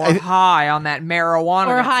 I think Or high on that marijuana.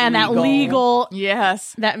 Or that's high on that legal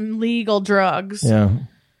drugs. yeah.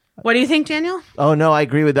 What do you think, Daniel? Oh no, I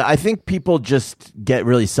agree with that. I think people just get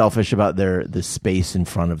really selfish about the space in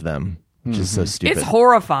front of them, which is so stupid. It's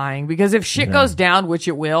horrifying because if shit goes down, which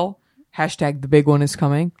it will, hashtag the big one is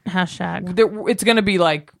coming. Hashtag. It's going to be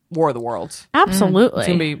like War of the Worlds. Absolutely. It's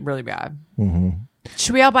going to be really bad.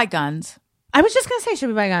 Should we all buy guns? I was just going to say, should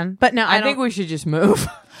we buy a gun? But no, I think we should just move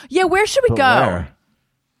Yeah, where should we But go? where?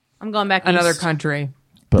 I'm going back another east. country.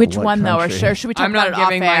 But Which what one though? Or country? should we talk I'm about not it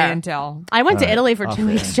giving off my air? intel. I went to Alright, Italy for off 2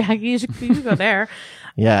 weeks, Jackie. You should go there.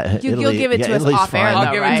 Yeah, You'll Italy- give it to us Italy's off air, fine. I'll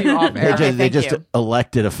though, give it right? to you off air. Okay, They thank just you.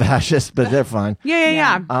 elected a fascist, but they're fine.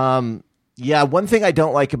 Yeah. Yeah, one thing I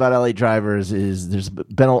don't like about LA drivers is there's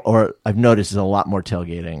been, or I've noticed, is a lot more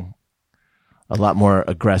tailgating, a lot more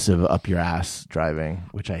aggressive up your ass driving,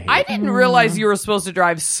 which I hate. I didn't realize you were supposed to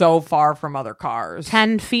drive so far from other cars.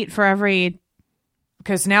 10 feet for every...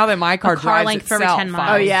 Because now that my car car drives length for every itself, 10 miles.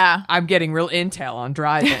 Oh, yeah. I'm getting real intel on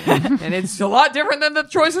driving, and it's a lot different than the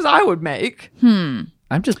choices I would make.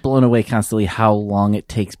 I'm just blown away constantly how long it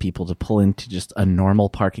takes people to pull into just a normal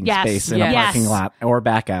parking Yes. space in Yes. a parking lot or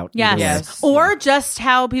back out. Yes. Either way. Yes. Or just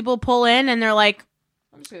how people pull in and they're like,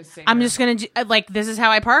 I'm just going to do, like, this is how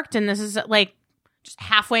I parked and this is like just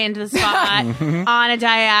halfway into the spot on a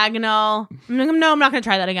diagonal. No, I'm not going to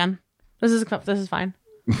try that again. This is fine.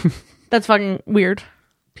 That's fucking weird.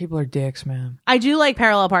 People are dicks, man. I do like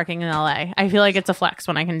parallel parking in LA. I feel like it's a flex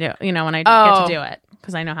when I can do, when I get to do it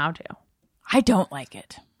because I know how to. I don't like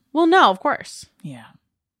it. Well, no, of course. Yeah.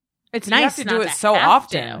 It's You nice have to not do it so have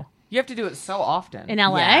often. to. You have to do it so often. In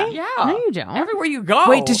LA? Yeah. No, you don't. Everywhere you go.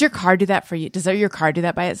 Wait, does your car do that for you? Does your car do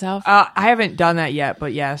that by itself? I haven't done that yet,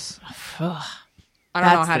 but yes. I don't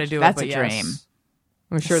know That's how the- to do that's it, but a yes. dream.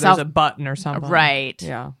 I'm sure Self- there's a button or something. Right.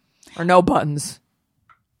 Yeah. Or no buttons.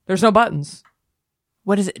 There's no buttons.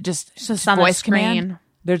 What is it? Just on the voice screen. command?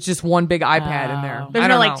 There's just one big iPad in there. There's I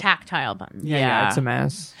no don't like know. tactile button. Yeah, it's a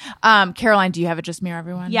mess. Caroline, do you have it just mirror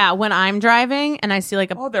everyone? Yeah, when I'm driving and I see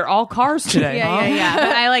like a Oh, they're all cars today. huh? yeah.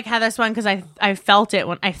 But I like had this one because I felt it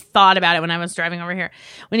when I thought about it when I was driving over here.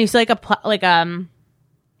 When you see like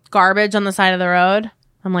garbage on the side of the road,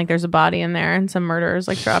 I'm like, there's a body in there, and some murderers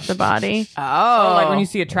like dropped a body. Oh, like when you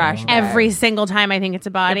see a trash bag. Every single time I think it's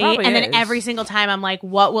a body, probably and then is. every single time I'm like,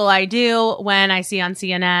 what will I do when I see on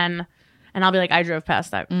CNN? And I'll be like, I drove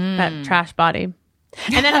past that trash body.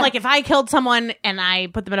 And then like, if I killed someone and I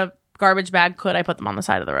put them in a garbage bag, could I put them on the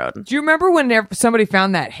side of the road? Do you remember when somebody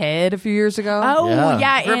found that head a few years ago? Oh,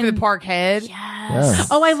 yeah. Griffith Park head? Yeah.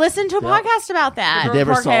 Oh, I listened to a podcast about that. Did they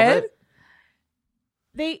ever Park solve head?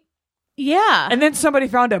 it? Yeah. And then somebody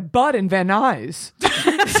found a butt in Van Nuys.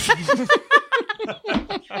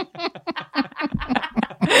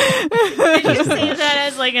 Did you save that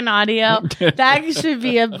as like an audio? That should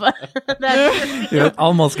be a. You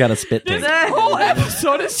almost got a spit take. This whole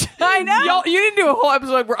episode is. I know. Y'all, you didn't do a whole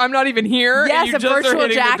episode where I'm not even here. Yes, and you a just are virtual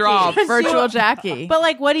hitting the drop. Jackie. Virtual Jackie. But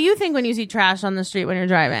like, what do you think when you see trash on the street when you're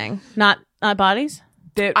driving? Not bodies.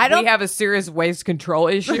 That I don't- we have a serious waste control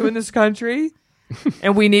issue in this country,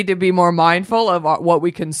 and we need to be more mindful of what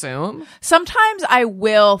we consume. Sometimes I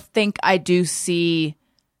will think I do see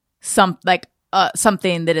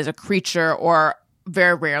something that is a creature or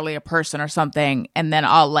very rarely a person or something, and then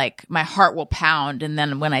I'll like my heart will pound, and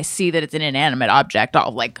then when I see that it's an inanimate object,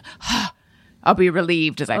 I'll like I'll be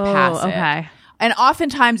relieved as I pass it. Okay. And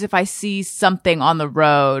oftentimes if I see something on the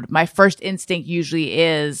road, my first instinct usually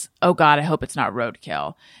is, oh God, I hope it's not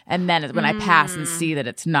roadkill. And then when I pass and see that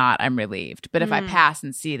it's not, I'm relieved. But if I pass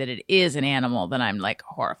and see that it is an animal, then I'm like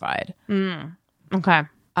horrified. Okay.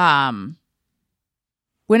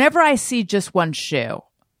 Whenever I see just one shoe,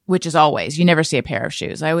 which is always, you never see a pair of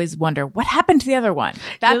shoes, I always wonder, what happened to the other one?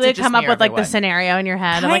 That's you come up with like the scenario in your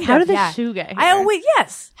head. I'm like, how did this shoe get here? I always,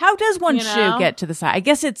 yes. How does one shoe get to the side? I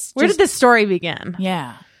guess it's Where did this story begin?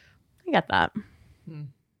 Yeah. I get that.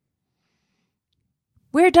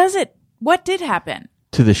 Where does it? What did happen?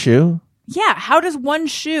 To the shoe? Yeah. How does one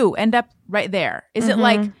shoe end up right there? Is it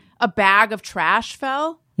like a bag of trash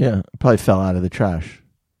fell? Yeah, it probably fell out of the trash.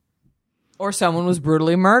 Or someone was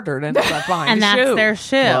brutally murdered and left behind and a that's shoe. their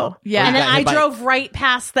shoe. Yeah. And then got I hit by- drove right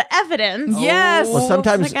past the evidence. Yes. Well,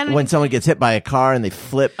 sometimes Like, when someone gets hit by a car and they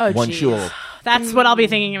flip, one geez. shoe will That's what I'll be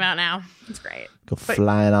thinking about now. It's great. go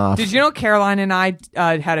flying off. Did you know Caroline and I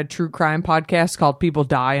had a true crime podcast called People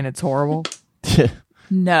Die and It's Horrible?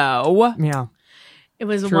 No. Yeah. It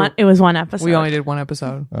was one episode. We only did one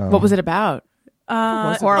episode. What was it about?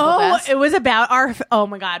 Horrible deaths? It was about oh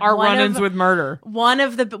my God. Our one run-ins of- with murder. One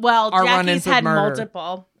of the, Our Jackie's run-ins with had murder.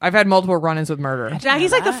 multiple. I've had multiple run-ins with murder.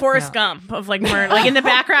 Jackie's like the Forrest Gump of like murder, like in the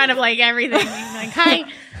background of like everything. He's like,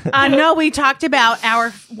 hi. No, we talked about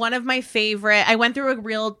one of my favorite. I went through a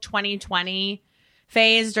real 2020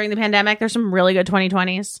 phase during the pandemic. There's some really good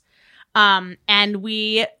 2020s. And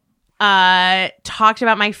we talked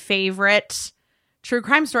about my favorite true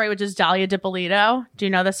crime story, which is Dahlia DiPolito. Do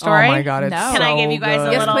you know this story? Oh my God, it's No. so Can I give you guys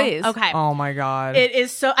good. a little? please. Okay. Oh my God. It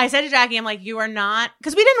is so. I said to Jackie, I'm like, you are not,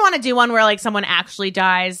 because we didn't want to do one where like someone actually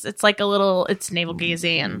dies. It's like it's navel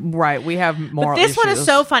gazing and. Right, we have more. But this one is issues.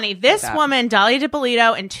 so funny. This that. woman, Dahlia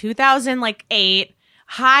DiPolito, in 2008,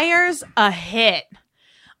 hires a hit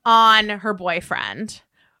on her boyfriend,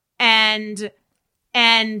 and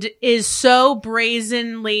is so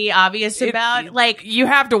brazenly obvious about like. You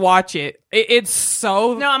have to watch it. It's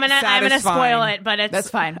so No, I'm gonna satisfying. spoil it, but it's That's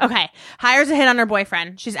fine. Okay, hires a hit on her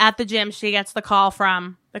boyfriend. She's at the gym. She gets the call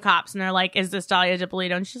from the cops, and they're like, "Is this Dahlia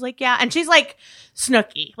DiPolito?" And she's like, "Yeah." And she's like,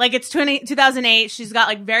 Snooki. Like it's 2008. She's got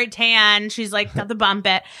like very tan. She's like got the bump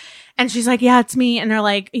it, and she's like, "Yeah, it's me." And they're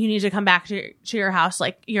like, "You need to come back to your house.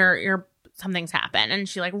 Like your something's happened." And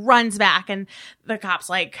she like runs back, and the cops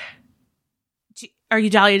like, "Are you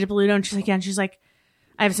Dahlia DiPolito?" And she's like, "Yeah." And she's like,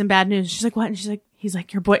 "I have some bad news." She's like, "What?" And she's like, he's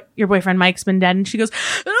like, your boyfriend Mike's been dead. And she goes,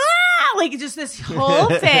 "Ah!" Like just this whole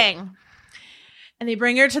thing. And they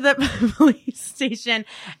bring her to the police station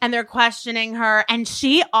and they're questioning her, and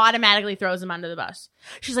she automatically throws him under the bus.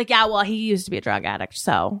 She's like, "Yeah, well, he used to be a drug addict,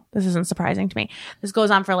 so this isn't surprising to me." This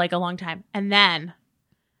goes on for like a long time. And then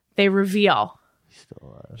they reveal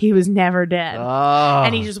he was never dead. Oh,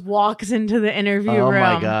 And he just walks into the interview oh room.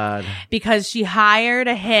 my God. Because she hired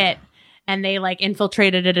a hit and they like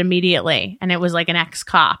infiltrated it immediately. And it was like an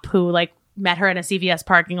ex-cop who like met her in a CVS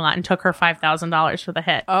parking lot and took her $5,000 for the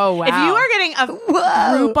hit. Oh, wow. If you are getting a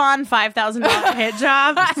Groupon $5,000 hit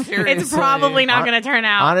job, it's Seriously. probably not going to turn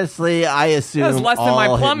out. Honestly, I assume That's less than my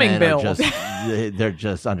all plumbing hitmen bill. are they're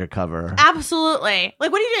just undercover. Absolutely.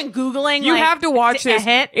 Like, what are you doing? Googling? You like, have to watch a this.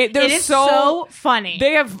 hit? It It is so funny.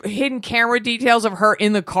 They have hidden camera details of her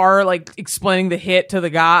in the car, like explaining the hit to the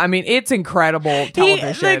guy. I mean, it's incredible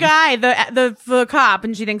television. The guy, the cop,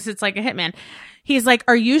 and she thinks it's like a hitman. He's like,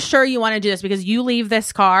 "Are you sure you want to do this? Because you leave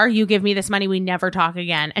this car, you give me this money, we never talk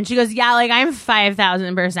again." And she goes, "Yeah, like I'm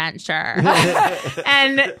 5,000% sure."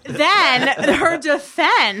 And then her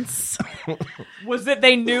defense was that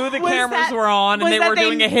they knew the Was cameras that- were on and was they that were they-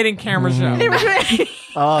 doing a hidden camera show. they were doing,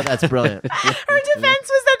 Oh, that's brilliant. her defense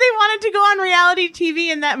was that they wanted to go on reality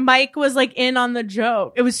TV and that Mike was like in on the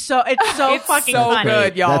joke. It's so It's fucking so funny.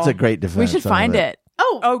 good, y'all. That's a great defense. We should of find it.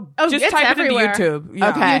 Oh, Just it's type everywhere. it into YouTube. Yeah.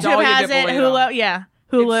 Okay. YouTube Dahlia has it. DiPolito. Hulu, yeah,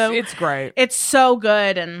 Hulu. It's great. It's so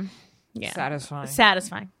good and yeah, Satisfying.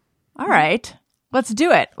 satisfying. All right. Let's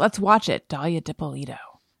do it. Let's watch it. Dahlia DiPolito.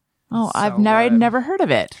 Oh, I'd good. never heard of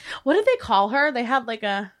it. What did they call her? They had like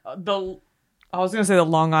a I was gonna say the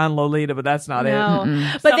Long Island Lolita, but that's not it.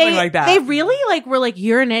 but Something they like that. they really like were like,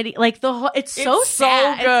 "You're an idiot." Like the whole, it's so It's so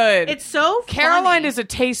sad. good. It's so Caroline funny. is a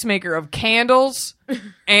tastemaker of candles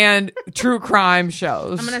and true crime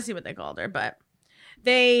shows. I'm gonna see what they called her, but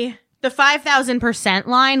the 5,000%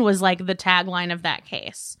 line was like the tagline of that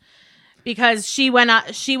case because she went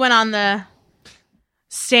on the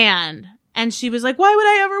stand. And she was like, "Why would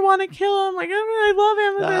I ever want to kill him? Like, I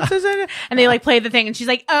love him." And they like played the thing, and she's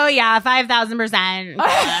like, "Oh yeah, 5,000%.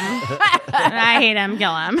 I hate him.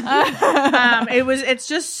 Kill him." It's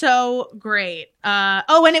just so great. And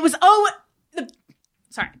it was the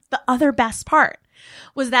other best part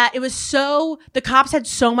was that it was the cops had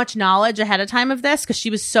so much knowledge ahead of time of this because she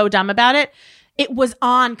was so dumb about it. It was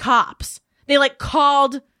on Cops. They like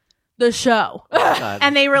called the show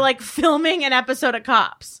and they were like filming an episode of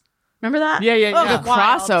Cops. Remember that? Yeah. The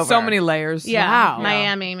crossover. So many layers. Yeah. Wow.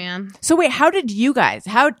 Miami, man. So wait, how did you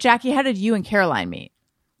and Caroline meet?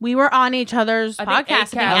 We were on each other's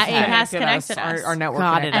podcast. Acast connected us. Our network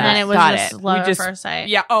Got connected it. And then it was Got just it. love at first sight.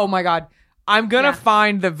 Yeah. Oh my God. I'm gonna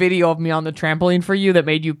find the video of me on the trampoline for you that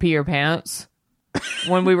made you pee your pants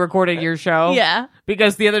when we recorded your show. Yeah.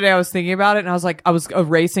 Because the other day I was thinking about it and I was like, I was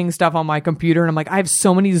erasing stuff on my computer and I'm like, I have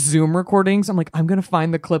so many Zoom recordings. I'm like, I'm gonna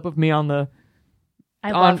find the clip of me on the.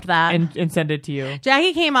 I loved that. and send it to you.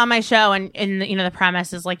 Jackie came on my show and the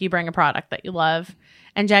premise is like you bring a product that you love.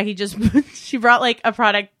 And Jackie she brought like a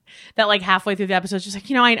product that like halfway through the episode, she's like,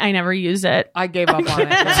 I never use it. I gave up on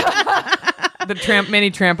it. The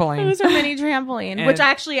mini trampoline. It was her mini trampoline, And- which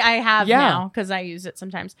actually I have Yeah. now because I use it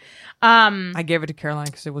sometimes. I gave it to Caroline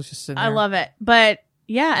because it was just sitting there. I love it. But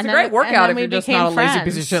yeah, It's a great workout if you're just not a lazy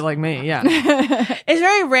piece of shit like me. Yeah. It's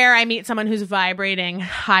very rare I meet someone who's vibrating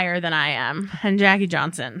higher than I am. And Jackie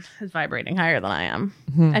Johnson is vibrating higher than I am.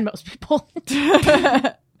 And most people.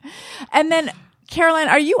 And then Caroline,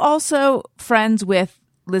 are you also friends with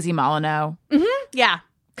Lizzie Molyneux? Yeah.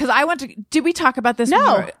 Because did we talk about this?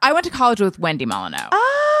 No. I went to college with Wendy Molyneux.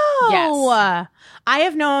 Oh. Yes. I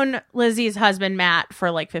have known Lizzie's husband, Matt,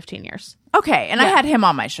 for like 15 years. Okay, and I had him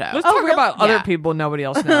on my show. Let's talk really? about other Yeah. people nobody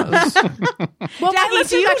else knows. Well, Jackie,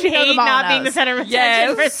 do you hate not being the center of attention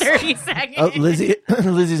Yes. for 30 seconds? Oh,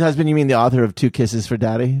 Lizzie's husband, you mean the author of 2 Kisses for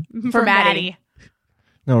Daddy? for Maddie.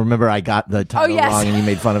 No, remember I got the title yes. wrong and you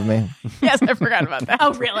made fun of me? Yes, I forgot about that.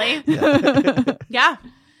 Oh, really? Yeah.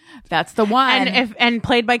 That's the one. And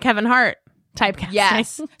played by Kevin Hart. Typecasting.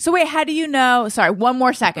 Yes. So wait, how do you know? Sorry, one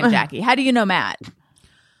more second, Jackie. How do you know Matt?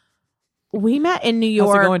 We met in New How's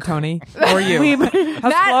it York. going, Tony? How are you? How's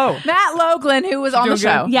Flo? Matt Loughlin, who was on the doing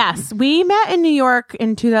show. good? Yes, we met in New York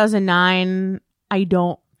in 2009. I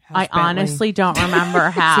Bentley? honestly don't remember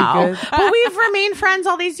how. good? But we've remained friends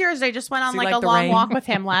all these years. I just went on Does he like like a the long rain? walk with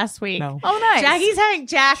him last week. No. Oh, nice. Jackie's having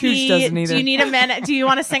Jackie. Chooch doesn't either. Do you need a minute? Do you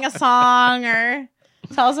want to sing a song or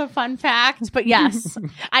tell us a fun fact? But yes,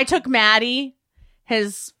 I took Maddie,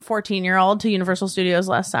 his 14-year-old, to Universal Studios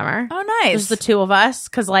last summer. Oh, It nice. was the two of us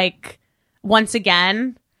because, like, once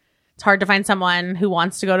again, it's hard to find someone who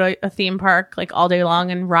wants to go to a theme park like all day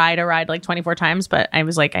long and ride a ride like 24 times. But I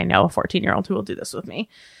was like, I know a 14-year-old who will do this with me.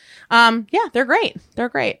 Yeah, they're great. They're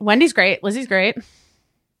great. Wendy's great. Lizzie's great.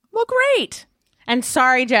 Well, great. And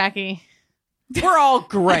sorry, Jackie. We're all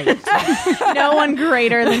great. No one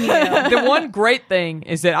greater than you. The one great thing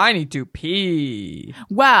is that I need to pee.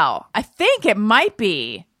 Well, I think it might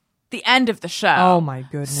be the end of the show. Oh my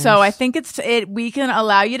goodness. So I think we can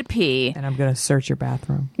allow you to pee. And I'm going to search your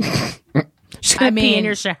bathroom. She's gonna I pee mean- in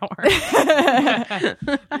your shower.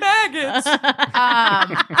 Maggots.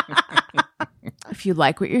 If you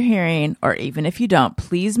like what you're hearing, or even if you don't,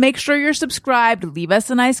 please make sure you're subscribed. Leave us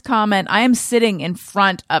a nice comment. I am sitting in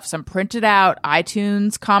front of some printed out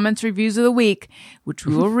iTunes comments reviews of the week, which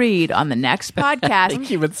we will read on the next I podcast. think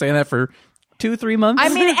you've been saying that for 2-3 months. I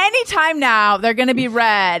mean, anytime now they're going to be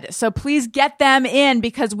read. So please get them in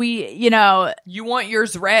because You want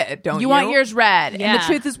yours read, don't you? you want yours read. And the Yeah.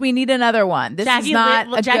 truth is we need another one. This is not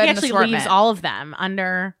a Jackie good actually assortment. leaves all of them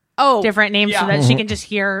under Oh, different names so Yeah. that she can just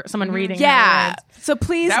hear someone reading. her yeah. words. So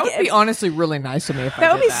please That would be honestly really nice of me if I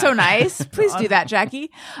That would did be so nice. Please do that,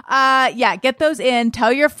 Jackie. Yeah, get those in.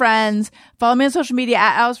 Tell your friends. Follow me on social media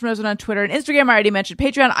at Allison Rosen on Twitter and Instagram. I already mentioned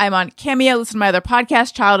Patreon. I'm on Cameo. Listen to my other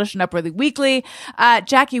podcast, Childish and Upworthy Weekly.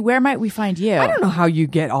 Jackie, where might we find you? I don't know how you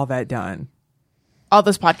get all that done. All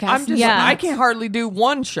those podcasts. I'm just, Yeah. I can hardly do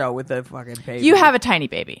one show with a fucking baby. You have a tiny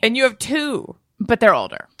baby, and you have two, but they're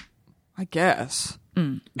older. I guess.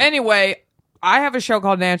 Anyway, I have a show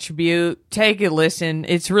called Attribute. Take a listen.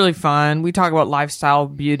 It's really fun. We talk about lifestyle,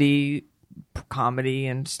 beauty, comedy,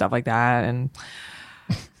 and stuff like that. And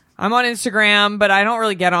I'm on Instagram, but I don't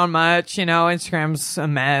really get on much. Instagram's a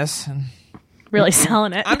mess. And Really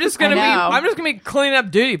selling it. I'm just gonna be cleaning up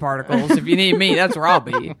duty particles. If you need me, that's where I'll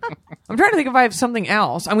be. I'm trying to think if I have something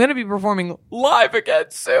else. I'm gonna be performing live again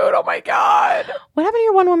soon. Oh my god! What happened to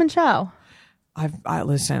your one-woman show?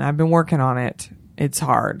 Listen. I've been working on it. It's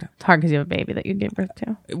hard. It's hard because you have a baby that you gave birth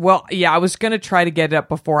to. Well, yeah, I was gonna try to get it up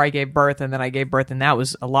before I gave birth, and then I gave birth, and that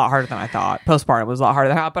was a lot harder than I thought. Postpartum was a lot harder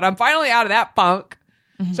than I thought, but I'm finally out of that funk.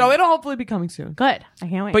 So it'll hopefully be coming soon. Good. I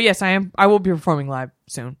can't wait. But yes, I am. I will be performing live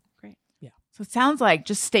soon. So it sounds like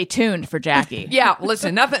just stay tuned for Jackie. Yeah,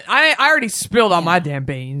 listen, nothing. I already spilled all my damn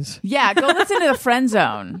beans. Yeah, go listen to the Friend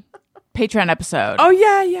Zone Patreon episode. Oh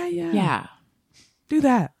yeah. yeah. Do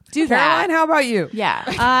that. Do that. Caroline, how about you?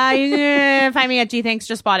 Yeah. You can find me at G Thanks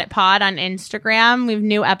Just Bought It Pod on Instagram. We have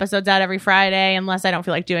new episodes out every Friday, unless I don't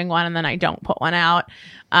feel like doing one, and then I don't put one out.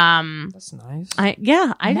 That's nice.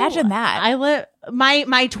 Imagine that. I live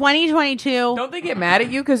my 2022. Don't they get mad at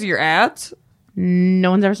you because of your ads?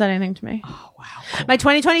 No one's ever said anything to me. Oh wow. My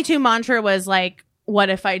 2022 mantra was like, "What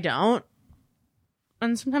if I don't?"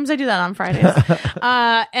 And sometimes I do that on Fridays.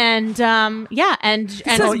 And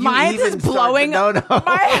So mine is blowing. No.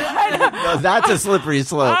 My No, that's a slippery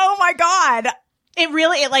slope. Oh my God.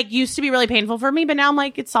 it like used to be really painful for me, but now I'm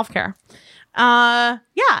like, it's self-care.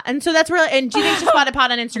 And so that's really, and G Thanks Just Bought It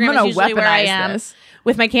Pod on Instagram is usually where I am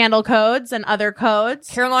with my candle codes and other codes.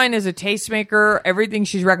 Caroline is a tastemaker. Everything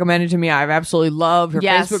she's recommended to me, I've absolutely loved. Her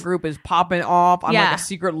Facebook group is popping off. I'm like a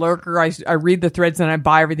secret lurker. I read the threads and I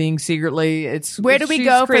buy everything secretly. Where do we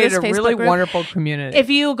go for this Facebook really group? Wonderful community. If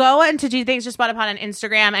you go into G Thanks Just Bought It Pod on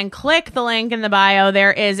Instagram and click the link in the bio,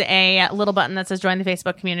 there is a little button that says join the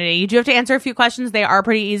Facebook community. You do have to answer a few questions. They are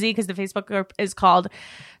pretty easy because the Facebook group is called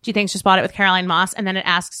G Thanks Just Bought It with Caroline Moss, and then it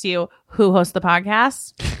asks you who hosts the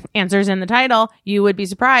podcast. Answers in the title. You would be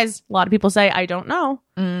surprised. A lot of people say, I don't know.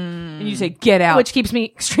 And you say, get out. Which keeps me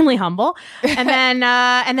extremely humble. And then,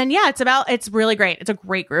 it's really great. It's a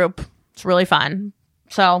great group. It's really fun.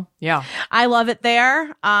 So yeah, I love it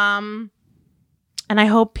there. And I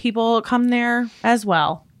hope people come there as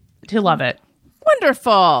well to love it.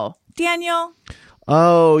 Wonderful. Daniel?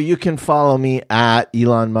 Oh, you can follow me at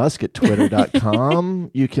Elon Musk at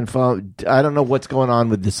twitter.com. You can follow, I don't know what's going on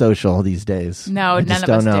with the social these days. No, I none just of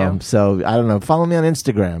don't us know. do. So I don't know. Follow me on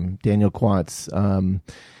Instagram, Daniel Quantz.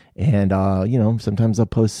 Sometimes I'll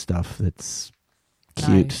post stuff that's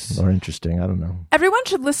cute or interesting. I don't know. Everyone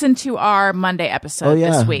should listen to our Monday episode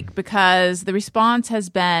this week because the response has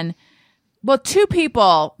been, well, 3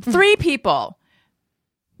 people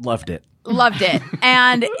Loved it. loved it.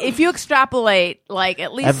 And if you extrapolate, like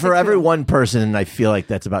at least And for every one person, I feel like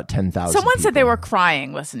that's about 10,000. someone said they people. were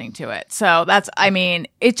crying listening to it. So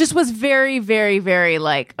it just was very, very, very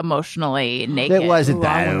like emotionally naked. It wasn't Ooh,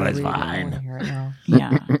 I that. It wanna was read it. I wanna fine. hear it now.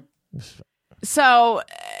 Yeah. So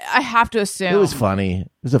I have to assume It was funny. It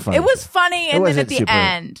was a funny. It was funny, and then wasn't at the super-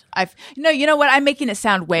 end, you know what? I'm making it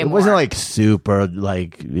sound way It more. wasn't like super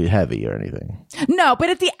like heavy or anything. No,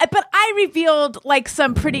 but but I revealed like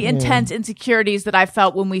some pretty intense insecurities that I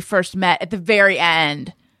felt when we first met at the very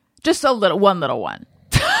end. Just one little one.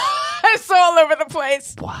 I'm so all over the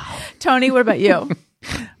place. Wow. Tony, what about you?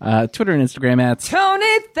 Twitter and Instagram at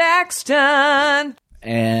Tony Thaxton.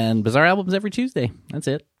 and Bizarre Albums every Tuesday. That's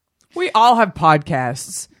it. We all have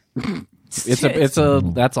podcasts.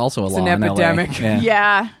 That's also a law an in LA. epidemic.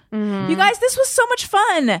 Yeah. You guys, this was so much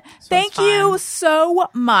fun. Thank you so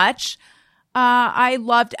much. I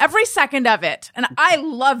loved every second of it. And I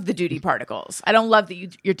love the duty particles. I don't love that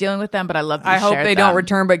you're dealing with them, but I love that I you hope shared they them. don't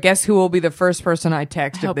return, but guess who will be the first person I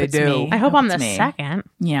text if hope they it's do? me. I hope I'm the It's me. second.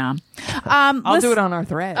 Yeah. I'll do it on our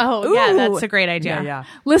thread. Oh, yeah, Ooh. that's a great idea. yeah.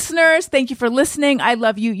 Listeners, thank you for listening. I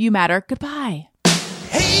love you. You matter. Goodbye.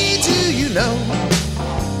 Hey, do you know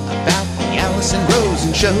about the Allison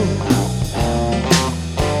Rosen show?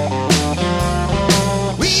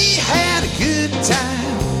 We had a good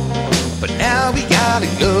time, but now we gotta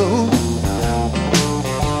go.